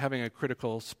by not having a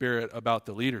critical spirit about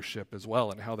the leadership as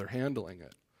well and how they're handling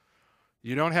it.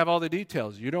 You don't have all the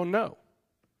details. You don't know.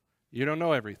 You don't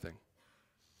know everything.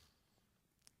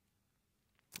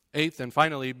 Eighth and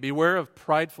finally, beware of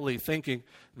pridefully thinking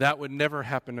that would never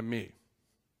happen to me.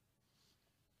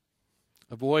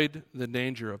 Avoid the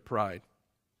danger of pride.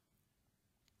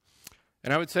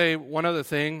 And I would say one other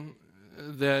thing,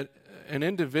 that an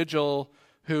individual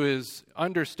who is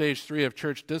under stage 3 of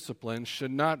church discipline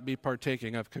should not be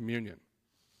partaking of communion.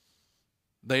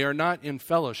 They are not in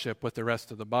fellowship with the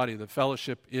rest of the body. The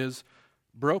fellowship is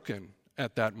broken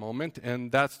at that moment,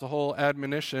 and that's the whole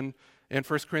admonition in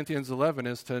 1 Corinthians 11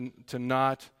 is to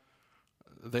not,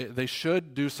 they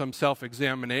should do some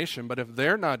self-examination, but if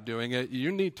they're not doing it,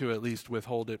 you need to at least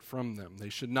withhold it from them. They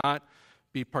should not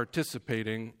be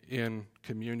participating in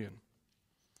communion.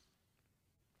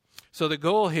 So the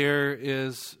goal here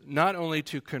is not only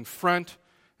to confront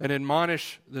and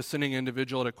admonish the sinning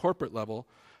individual at a corporate level,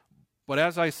 but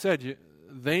as I said,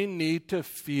 they need to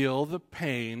feel the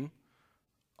pain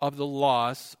of the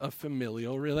loss of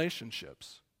familial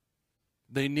relationships.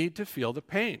 They need to feel the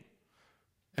pain.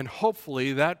 And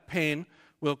hopefully that pain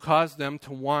will cause them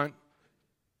to want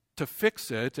to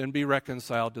fix it and be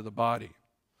reconciled to the body.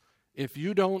 If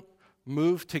you don't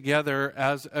move together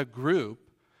as a group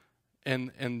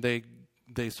and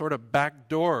they sort of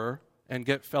backdoor and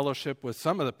get fellowship with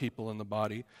some of the people in the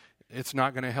body, it's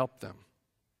not going to help them.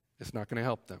 It's not going to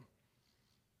help them.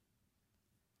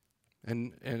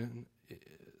 And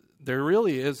there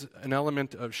really is an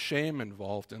element of shame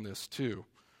involved in this too.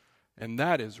 And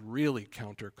that is really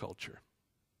counterculture.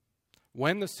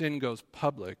 When the sin goes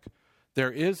public,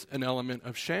 there is an element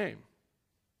of shame.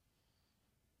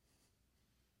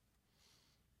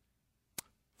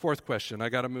 Fourth question, I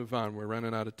got to move on. We're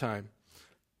running out of time.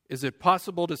 Is it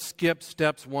possible to skip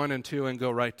steps 1 and 2 and go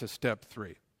right to step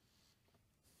 3?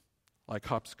 Like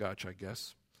hopscotch, I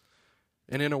guess.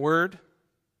 And in a word,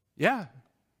 yeah,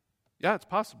 it's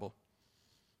possible.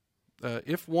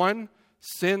 If one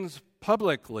sins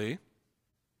publicly,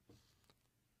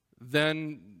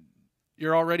 then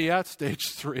you're already at stage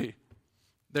 3.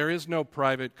 There is no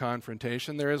private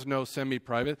confrontation. There is no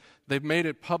semi-private. They've made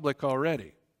it public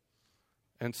already.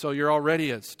 And so you're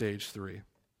already at stage 3.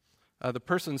 The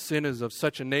person's sin is of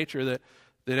such a nature that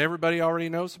everybody already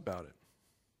knows about it.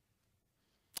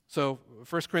 So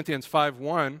 1 Corinthians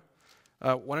 5:1,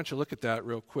 why don't you look at that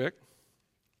real quick?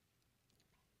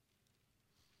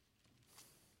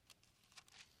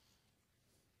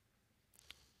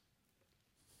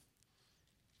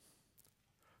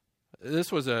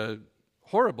 This was a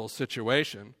horrible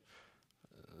situation.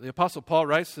 The Apostle Paul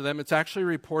writes to them, it's actually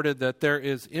reported that there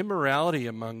is immorality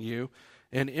among you,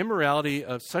 and immorality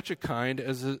of such a kind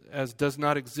as does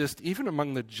not exist even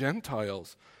among the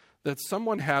Gentiles, that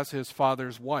someone has his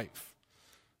father's wife.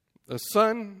 The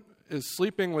son is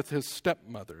sleeping with his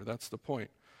stepmother, that's the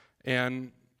point,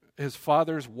 and his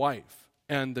father's wife.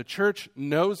 And the church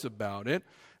knows about it,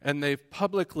 and they've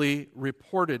publicly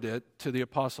reported it to the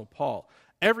Apostle Paul.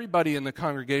 Everybody in the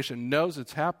congregation knows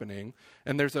it's happening,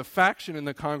 and there's a faction in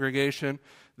the congregation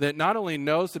that not only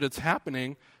knows that it's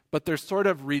happening, but they're sort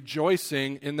of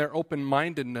rejoicing in their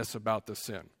open-mindedness about the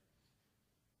sin.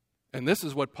 And this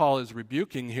is what Paul is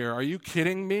rebuking here. Are you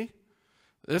kidding me?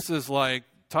 This is like,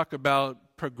 talk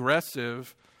about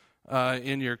progressive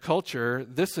in your culture.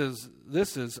 This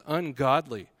is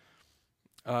ungodly.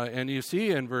 And you see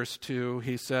in verse 2,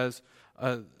 he says,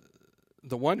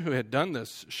 the one who had done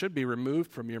this should be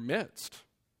removed from your midst.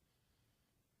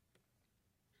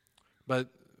 But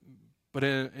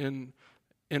in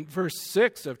verse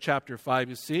 6 of chapter 5,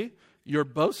 you see, your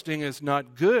boasting is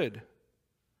not good.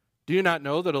 Do you not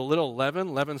know that a little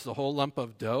leaven leavens the whole lump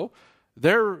of dough?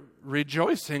 They're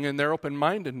rejoicing in their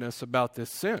open-mindedness about this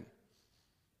sin.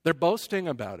 They're boasting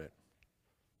about it.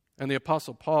 And the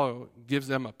Apostle Paul gives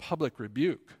them a public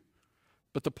rebuke.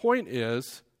 But the point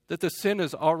is that the sin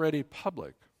is already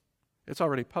public. It's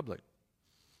already public.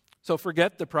 So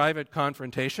forget the private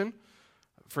confrontation.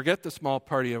 Forget the small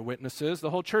party of witnesses.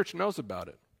 The whole church knows about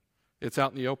it. It's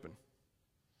out in the open.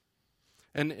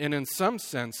 And in some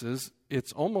senses,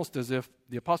 it's almost as if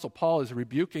the Apostle Paul is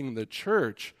rebuking the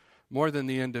church more than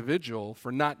the individual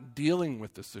for not dealing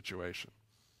with the situation.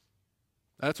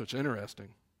 That's what's interesting.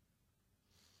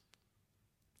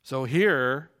 So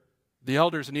here, the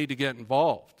elders need to get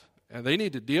involved. And they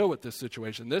need to deal with this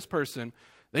situation. This person,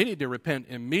 they need to repent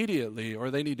immediately or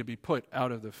they need to be put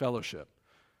out of the fellowship.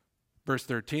 Verse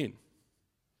 13,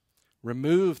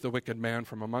 remove the wicked man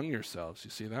from among yourselves.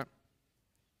 You see that?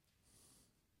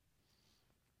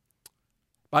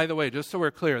 By the way, just so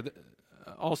we're clear,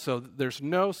 also, there's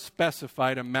no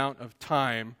specified amount of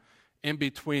time in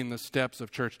between the steps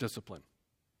of church discipline.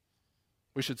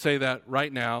 We should say that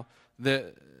right now.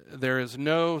 There is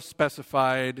no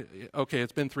specified, okay,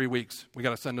 it's been 3 weeks, we got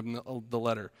to send them the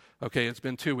letter. Okay, it's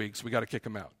been 2 weeks, we got to kick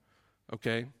them out.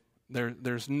 Okay?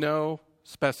 There's no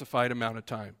specified amount of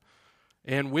time.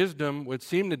 And wisdom would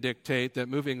seem to dictate that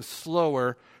moving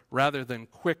slower rather than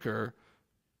quicker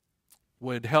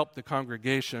would help the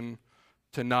congregation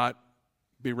to not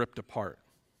be ripped apart.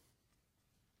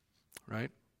 Right?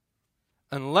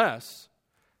 Unless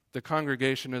the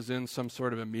congregation is in some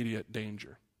sort of immediate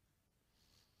danger.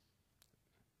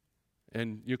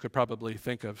 And you could probably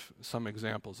think of some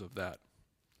examples of that.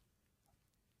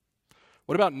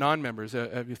 What about non-members?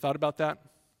 Have you thought about that?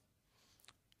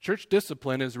 Church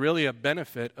discipline is really a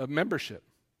benefit of membership.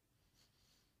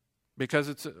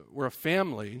 Because we're a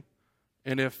family,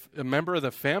 and if a member of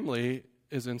the family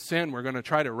is in sin, we're going to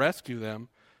try to rescue them.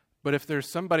 But if there's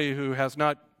somebody who has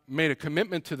not made a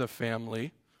commitment to the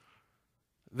family,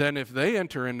 then if they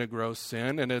enter into gross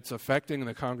sin and it's affecting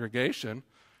the congregation,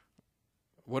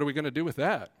 what are we going to do with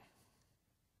that?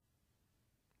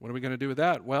 What are we going to do with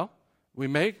that? Well, we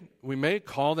may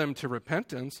call them to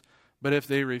repentance, But if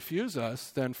they refuse us,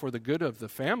 then for the good of the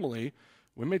family,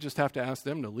 we may just have to ask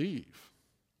them to leave.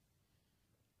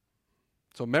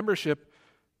 So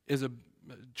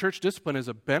church discipline is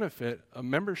a benefit of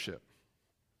membership.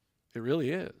 It really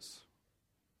is.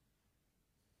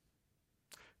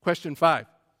 Question 5.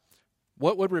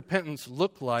 What would repentance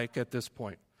look like at this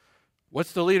point?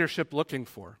 What's the leadership looking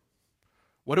for?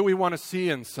 What do we want to see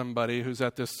in somebody who's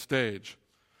at this stage?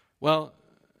 Well,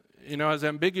 as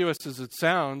ambiguous as it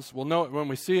sounds, we'll know it when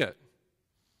we see it.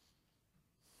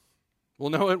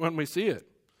 We'll know it when we see it.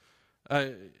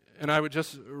 And I would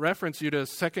just reference you to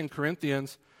 2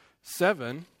 Corinthians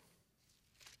 7.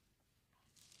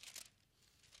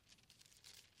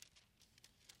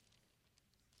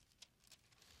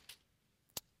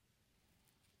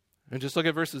 And just look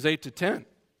at verses 8 to 10.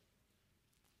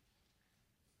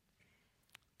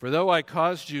 For though I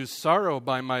caused you sorrow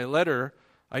by my letter,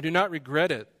 I do not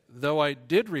regret it, though I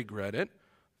did regret it,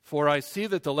 for I see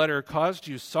that the letter caused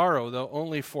you sorrow, though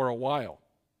only for a while.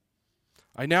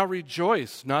 I now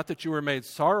rejoice, not that you were made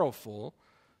sorrowful,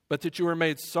 but that you were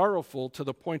made sorrowful to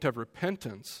the point of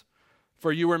repentance.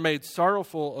 For you were made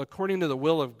sorrowful according to the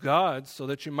will of God, so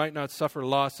that you might not suffer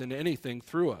loss in anything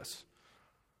through us.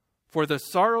 For the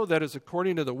sorrow that is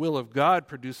according to the will of God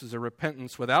produces a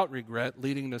repentance without regret,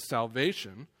 leading to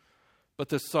salvation, but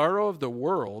the sorrow of the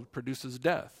world produces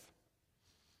death.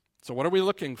 So what are we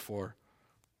looking for?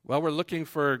 Well, we're looking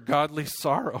for godly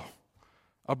sorrow,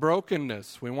 a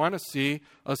brokenness. We want to see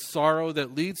a sorrow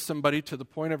that leads somebody to the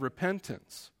point of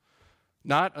repentance,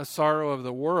 not a sorrow of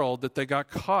the world that they got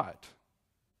caught.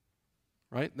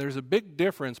 Right? There's a big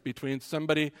difference between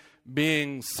somebody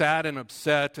being sad and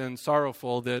upset and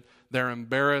sorrowful that they're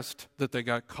embarrassed that they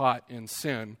got caught in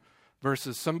sin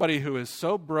versus somebody who is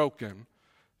so broken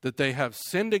that they have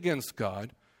sinned against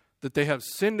God, that they have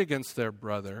sinned against their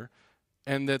brother,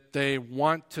 and that they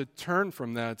want to turn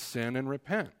from that sin and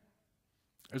repent.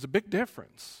 There's a big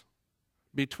difference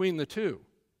between the two.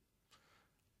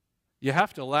 You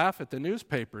have to laugh at the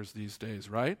newspapers these days,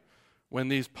 right? When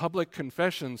these public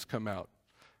confessions come out.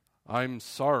 I'm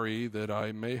sorry that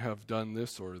I may have done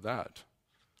this or that,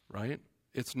 right?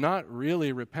 It's not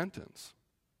really repentance.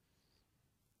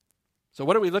 So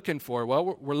what are we looking for?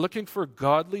 Well, we're looking for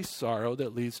godly sorrow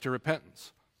that leads to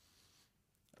repentance.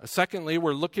 Secondly,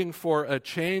 we're looking for a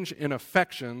change in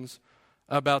affections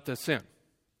about the sin.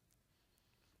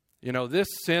 This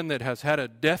sin that has had a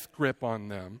death grip on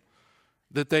them,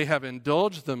 that they have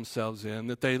indulged themselves in,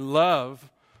 that they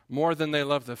love more than they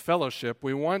love the fellowship,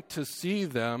 we want to see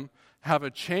them have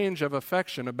a change of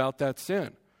affection about that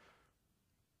sin.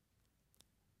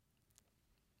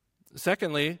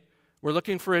 Secondly, we're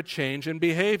looking for a change in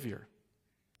behavior.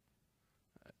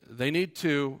 They need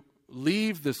to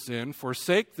leave the sin,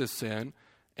 forsake the sin,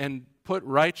 and put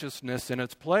righteousness in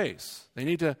its place. They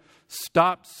need to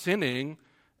stop sinning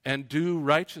and do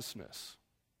righteousness.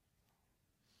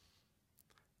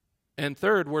 And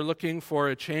third, we're looking for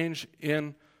a change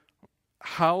in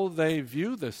how they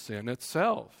view the sin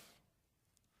itself.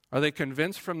 Are they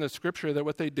convinced from the Scripture that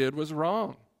what they did was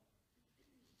wrong?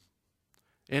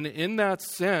 And in that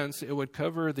sense, it would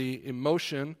cover the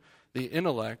emotion, the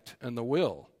intellect, and the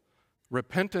will.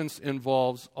 Repentance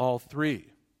involves all three.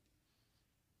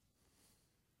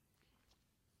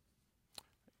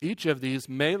 Each of these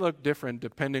may look different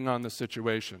depending on the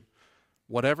situation.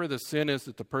 Whatever the sin is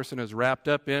that the person is wrapped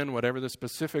up in, whatever the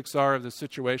specifics are of the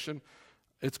situation,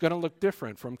 it's going to look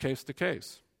different from case to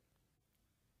case.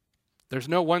 There's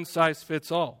no one size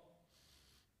fits all.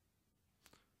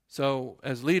 So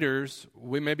as leaders,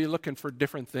 we may be looking for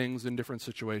different things in different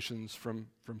situations from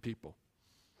people.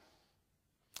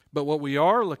 But what we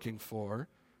are looking for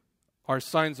are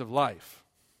signs of life,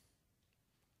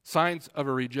 signs of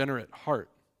a regenerate heart,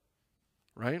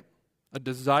 right? A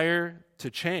desire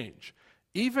to change.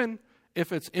 Even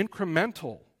if it's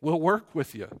incremental, we'll work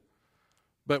with you.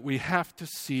 But we have to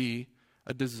see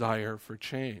a desire for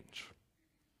change.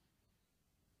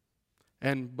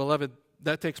 And beloved,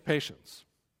 that takes patience.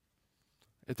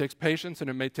 It takes patience and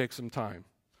it may take some time.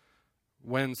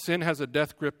 When sin has a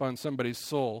death grip on somebody's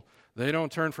soul, they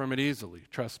don't turn from it easily,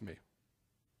 trust me.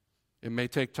 It may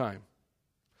take time.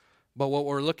 But what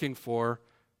we're looking for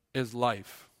is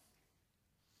life.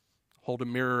 Hold a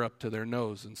mirror up to their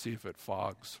nose and see if it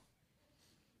fogs.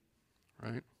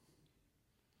 Right?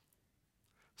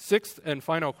 Sixth and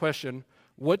final question,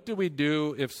 what do we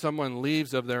do if someone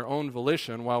leaves of their own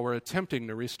volition while we're attempting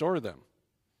to restore them?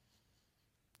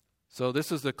 So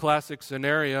this is the classic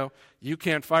scenario, you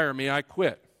can't fire me, I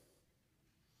quit.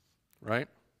 Right?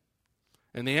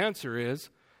 And the answer is,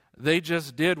 they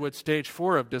just did what stage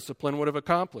 4 of discipline would have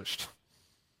accomplished.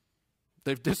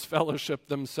 They've disfellowshipped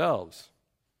themselves.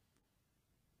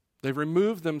 They've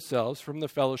removed themselves from the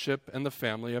fellowship and the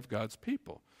family of God's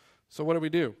people. So what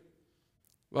do?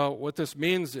 Well, what this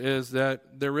means is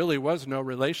that there really was no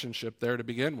relationship there to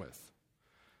begin with.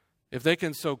 If they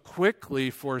can so quickly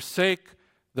forsake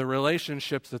the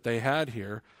relationships that they had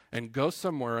here and go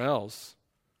somewhere else,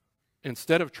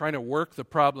 instead of trying to work the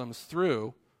problems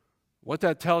through, what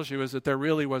that tells you is that there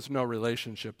really was no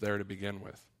relationship there to begin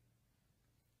with.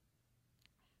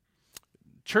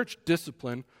 Church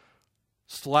discipline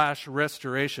 /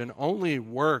 restoration only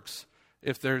works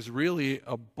if there's really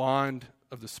a bond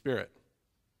of the Spirit.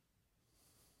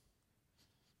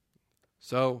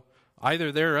 So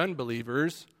either they're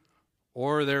unbelievers,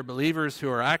 or they're believers who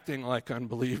are acting like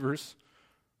unbelievers,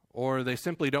 or they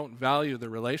simply don't value the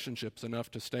relationships enough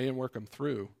to stay and work them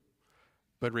through.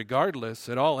 But regardless,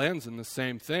 it all ends in the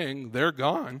same thing. They're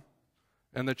gone,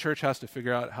 and the church has to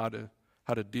figure out how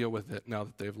to deal with it now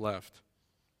that they've left.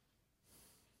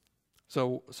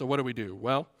 So what do?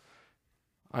 Well,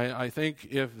 I think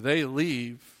if they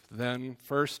leave, then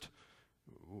first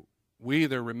we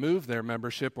either remove their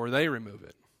membership or they remove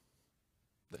it.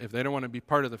 If they don't want to be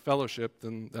part of the fellowship,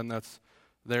 then that's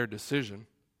their decision.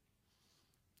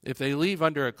 If they leave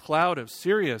under a cloud of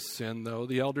serious sin, though,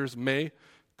 the elders may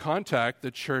contact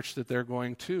the church that they're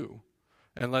going to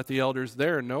and let the elders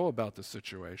there know about the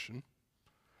situation.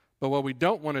 But what we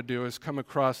don't want to do is come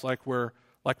across like we're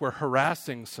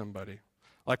harassing somebody,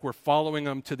 like we're following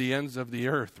them to the ends of the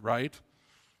earth, right?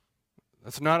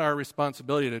 That's not our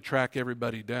responsibility to track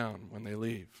everybody down when they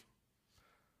leave.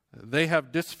 They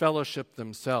have disfellowshipped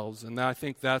themselves, and I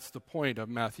think that's the point of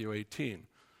Matthew 18,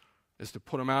 is to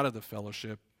put them out of the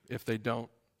fellowship if they don't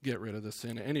get rid of the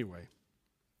sin anyway.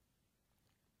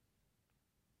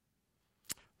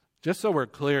 Just so we're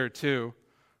clear, too,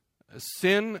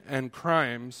 sin and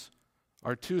crimes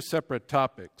are two separate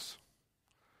topics.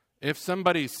 If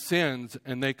somebody sins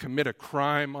and they commit a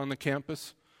crime on the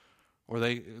campus, or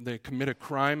they commit a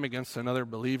crime against another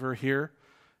believer here,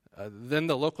 then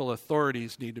the local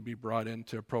authorities need to be brought in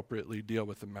to appropriately deal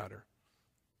with the matter.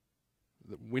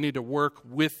 We need to work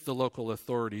with the local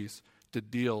authorities to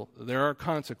deal. There are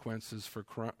consequences for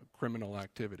criminal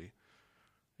activity.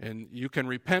 And you can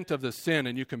repent of the sin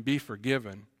and you can be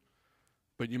forgiven,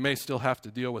 but you may still have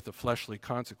to deal with the fleshly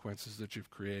consequences that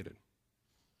you've created.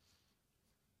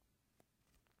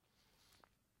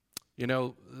 You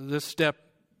know, this step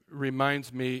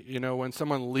reminds me, when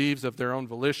someone leaves of their own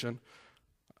volition,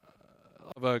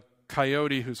 of a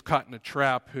coyote who's caught in a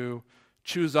trap who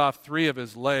chews off 3 of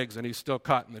his legs and he's still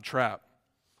caught in the trap.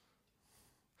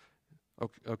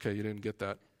 Okay, you didn't get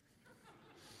that.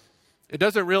 It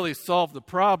doesn't really solve the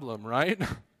problem, right?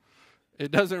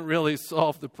 It doesn't really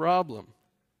solve the problem.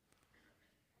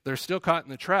 They're still caught in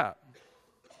the trap.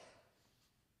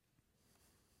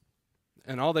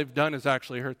 And all they've done is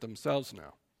actually hurt themselves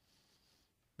now,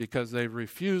 because they've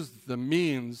refused the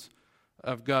means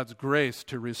of God's grace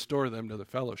to restore them to the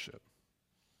fellowship.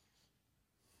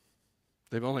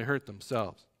 They've only hurt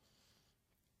themselves.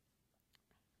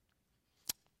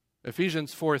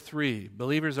 Ephesians 4:3,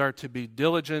 believers are to be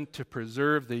diligent to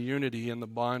preserve the unity in the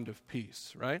bond of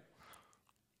peace, right?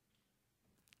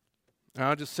 And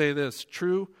I'll just say this,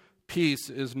 true peace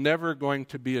is never going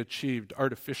to be achieved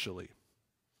artificially.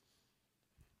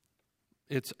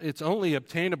 It's only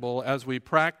obtainable as we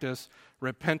practice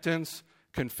repentance,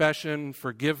 confession,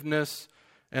 forgiveness,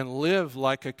 and live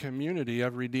like a community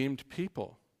of redeemed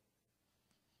people.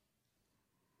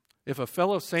 If a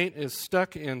fellow saint is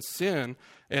stuck in sin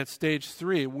at stage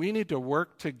 3, we need to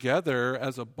work together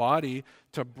as a body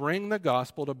to bring the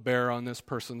gospel to bear on this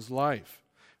person's life.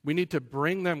 We need to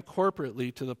bring them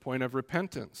corporately to the point of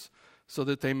repentance so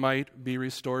that they might be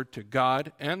restored to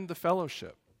God and the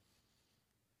fellowship.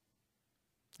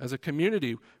 As a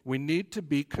community, we need to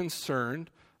be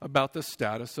concerned about the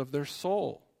status of their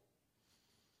soul.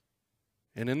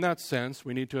 And in that sense,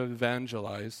 we need to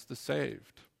evangelize the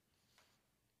saved.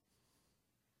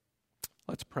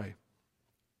 Let's pray.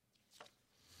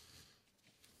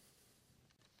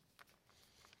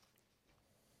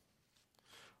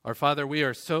 Our Father, we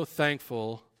are so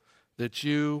thankful that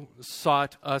you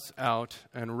sought us out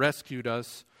and rescued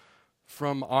us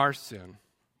from our sin.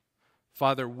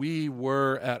 Father, we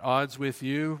were at odds with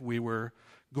you. We were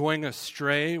going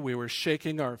astray. We were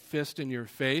shaking our fist in your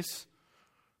face.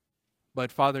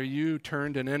 But Father, you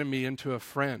turned an enemy into a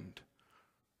friend.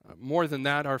 More than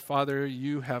that, our Father,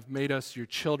 you have made us your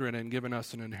children and given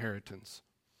us an inheritance.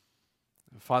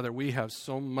 Father, we have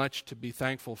so much to be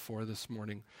thankful for this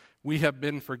morning. We have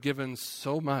been forgiven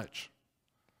so much.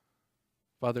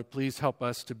 Father, please help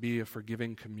us to be a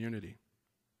forgiving community.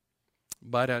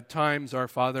 But at times, our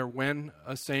Father, when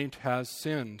a saint has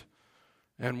sinned,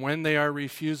 and when they are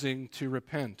refusing to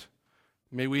repent,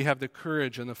 may we have the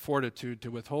courage and the fortitude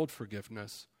to withhold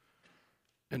forgiveness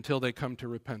until they come to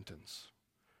repentance.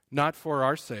 Not for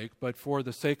our sake, but for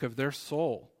the sake of their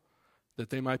soul, that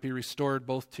they might be restored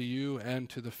both to you and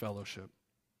to the fellowship.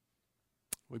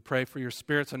 We pray for your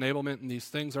Spirit's enablement in these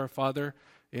things, our Father,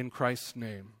 in Christ's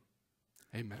name.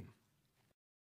 Amen.